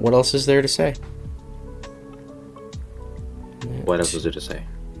 What else is there to say? What else is there to say?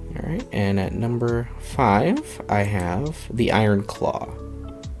 All right, and at number 5, I have The Iron Claw.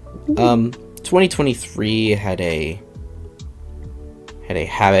 2023 had a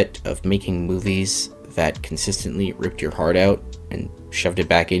habit of making movies that consistently ripped your heart out and shoved it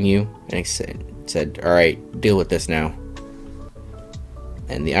back in you, and said, all right, deal with this now.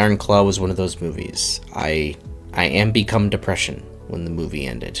 And The Iron Claw was one of those movies. I am become depression when the movie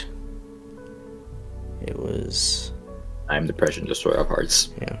ended. It was... I'm depression, destroyer of hearts.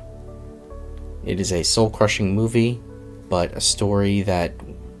 Yeah. It is a soul-crushing movie, but a story that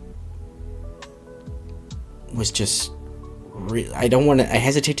was just... I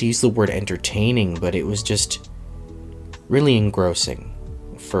hesitate to use the word entertaining, but it was just really engrossing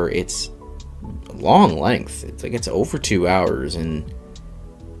for its long length. It's over 2 hours, and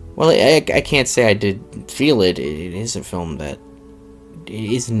well, I can't say I did feel it. It is a film that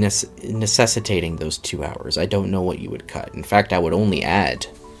is necessitating those 2 hours. I don't know what you would cut. In fact, I would only add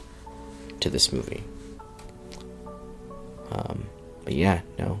to this movie. But yeah,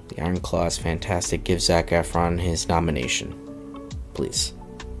 no, The Iron Claw is fantastic. Give Zac Efron his nomination, please.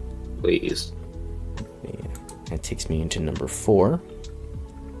 Please. Yeah, that takes me into number 4,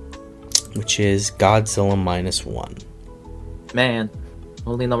 which is Godzilla Minus One. Man,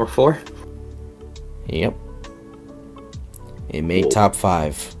 only number 4? Yep. It made top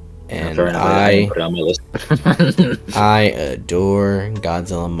 5. And I put it on my list. I adore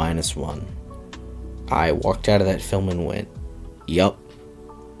Godzilla Minus One. I walked out of that film and went, yup,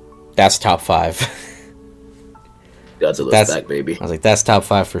 that's top 5. Godzilla's back, baby. I was like, that's top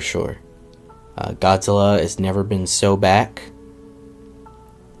 5 for sure. Godzilla has never been so back.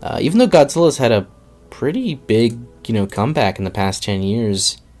 Even though Godzilla's had a pretty big, comeback in the past 10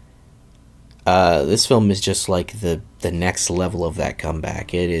 years, this film is just like the next level of that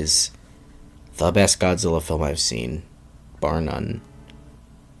comeback. It is the best Godzilla film I've seen, bar none.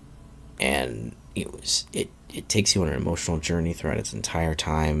 And it it takes you on an emotional journey throughout its entire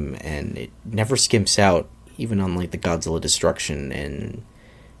time, and it never skimps out, even on like the Godzilla destruction and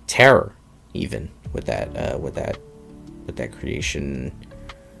terror, even with that creation,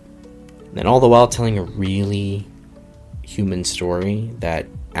 and all the while telling a really human story that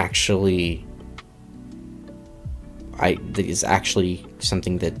actually that is actually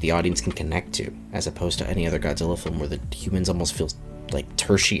something that the audience can connect to, as opposed to any other Godzilla film where the humans almost feel like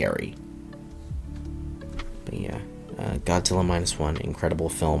tertiary. But yeah, Godzilla -1, incredible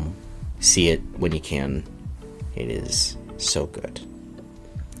film. See it when you can. It is so good.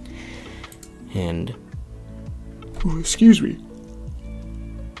 And excuse me.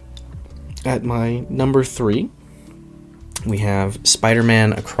 At my number 3, we have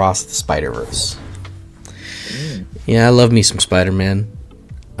Spider-Man Across the Spider-Verse. Yeah, I love me some Spider-Man.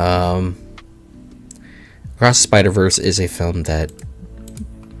 Across the Spider-Verse is a film that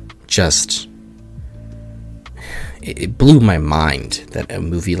just... It blew my mind that a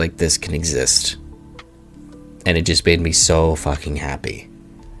movie like this can exist. And it just made me so fucking happy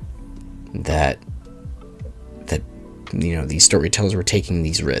that you know, these storytellers were taking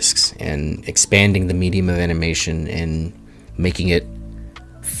these risks and expanding the medium of animation and making it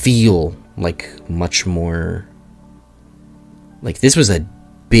feel like much more like this was a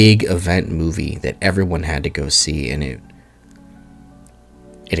big event movie that everyone had to go see, and it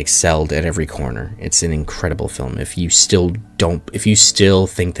excelled at every corner. It's an incredible film. If you still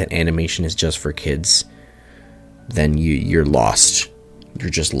think that animation is just for kids, then you're lost. You're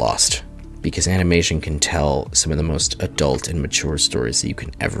just lost. Because animation can tell some of the most adult and mature stories that you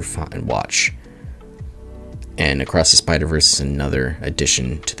can ever find and watch. And Across the Spider-Verse is another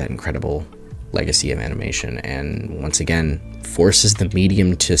addition to that incredible legacy of animation, and once again forces the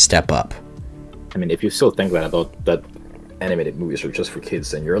medium to step up. I mean, if you still think about that animated movies are just for kids,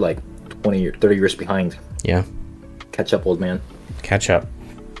 then you're like 20 or 30 years behind. Yeah. Catch up, old man. Catch up.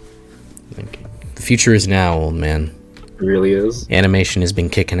 The future is now, old man. It really is. Animation has been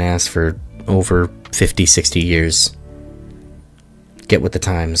kicking ass for over 50, 60 years. Get with the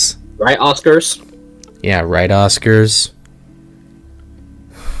times. Right, Oscars? Yeah, right, Oscars.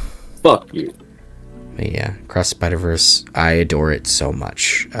 Fuck you. But yeah, Across the Spider-Verse, I adore it so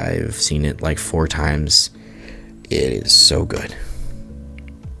much. I've seen it like 4 times. It is so good.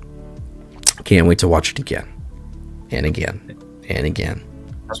 Can't wait to watch it again. And again. And again.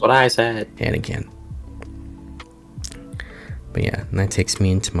 That's what I said. And again. But yeah, and that takes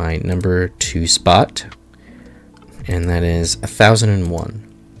me into my number 2 spot, and that is 1001.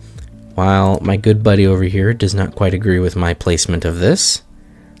 While my good buddy over here does not quite agree with my placement of this,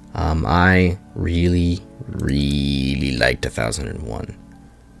 I really, really liked 1001.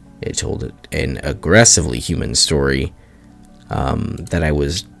 It told an aggressively human story that I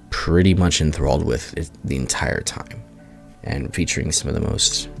was pretty much enthralled with the entire time, and featuring some of the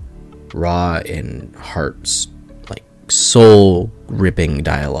most raw and soul-ripping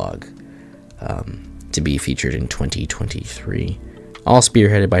dialogue to be featured in 2023. All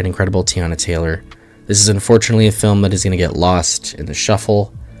spearheaded by an incredible Tiana Taylor. This is unfortunately a film that is going to get lost in the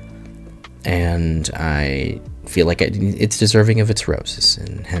shuffle, and I feel like it's deserving of its roses,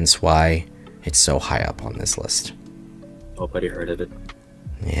 and hence why it's so high up on this list. Nobody heard of it.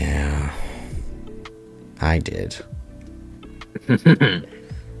 Yeah, I did. You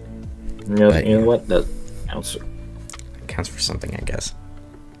know what? That counts for something, I guess.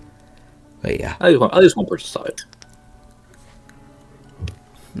 But yeah, I just want purchase of it.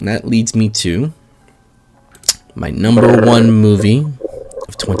 And that leads me to my number 1 movie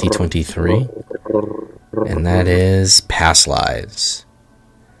of 2023, and that is Past Lives.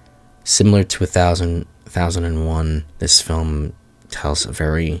 Similar to 1001, this film tells a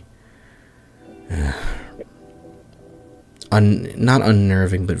very not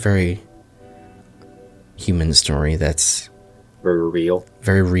unnerving, but very human story that's very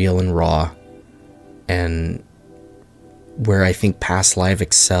real and raw, and where I think Past Life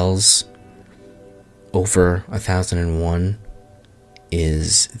excels over 1001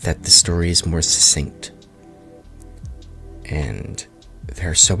 is that the story is more succinct, and there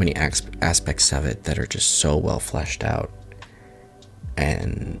are so many aspects of it that are just so well fleshed out,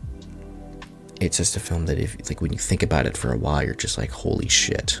 and it's just a film that when you think about it for a while, you're just like, holy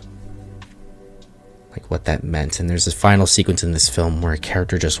shit, like what that meant. And there's this final sequence in this film where a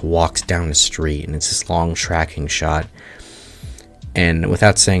character just walks down the street, and it's this long tracking shot, and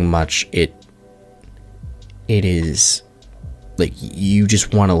without saying much, it is like you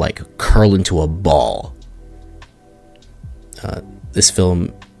just want to like curl into a ball. This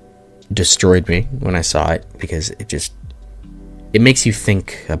film destroyed me when I saw it, because it makes you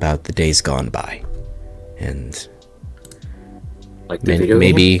think about the days gone by and Like the video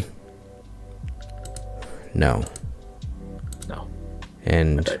game? maybe no. No.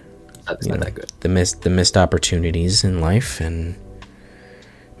 And That's not that good. the missed opportunities in life, and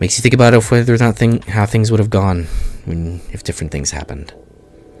makes you think about whether or not how things would have gone if different things happened.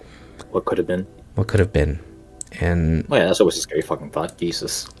 What could have been? What could have been. And Oh yeah, that's always a scary fucking thought.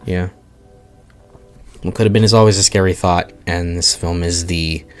 Jesus. yeah. What could have been is always a scary thought, and this film is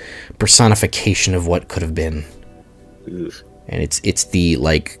the personification of what could have been. Ugh. And it's the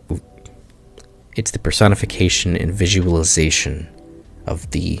personification and visualization of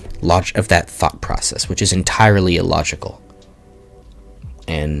of that thought process, which is entirely illogical.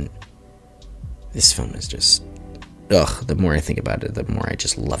 And this film is just, the more I think about it, the more I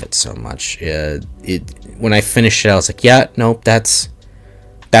just love it so much. When I finished it, I was like, yeah, nope, that's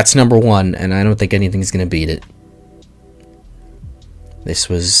number one, and I don't think anything's gonna beat it. This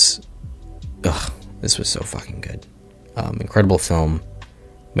was so fucking good. Incredible film.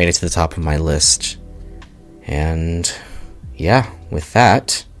 Made it to the top of my list. And yeah, with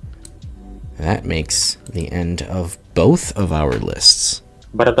that makes the end of both of our lists.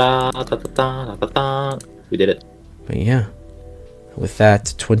 We did it. But yeah, with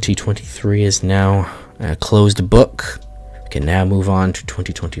that, 2023 is now a closed book. We can now move on to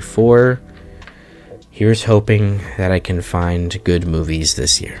 2024. Here's hoping that I can find good movies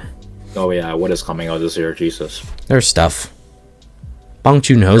this year. Oh yeah, what is coming out this year? Jesus. There's stuff. Bong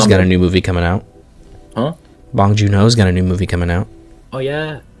Joon-ho's got a new movie coming out. Huh? Bong Joon-ho's got a new movie coming out. Oh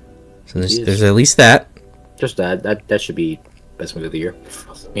yeah. So there's at least that. Just that should be best movie of the year.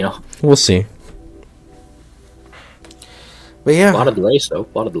 You know. We'll see. But yeah. A lot of delays though.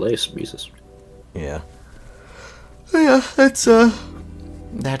 A lot of delays. Jesus. Yeah. Yeah, that's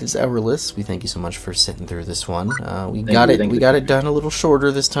that is our list. We thank you so much for sitting through this one. We got it done a little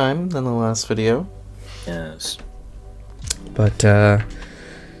shorter this time than the last video. Yes. But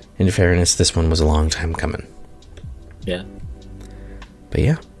in fairness, this one was a long time coming. Yeah. But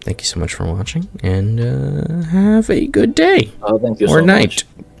yeah, thank you so much for watching, and have a good day. Oh, thank you. Or night.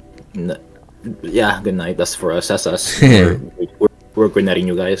 Yeah, good night. That's for us. That's us. we're good nighting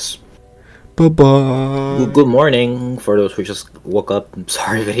you guys. Bye bye. Good morning for those who just woke up.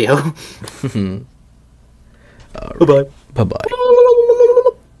 Sorry, video. Bye bye. Bye bye.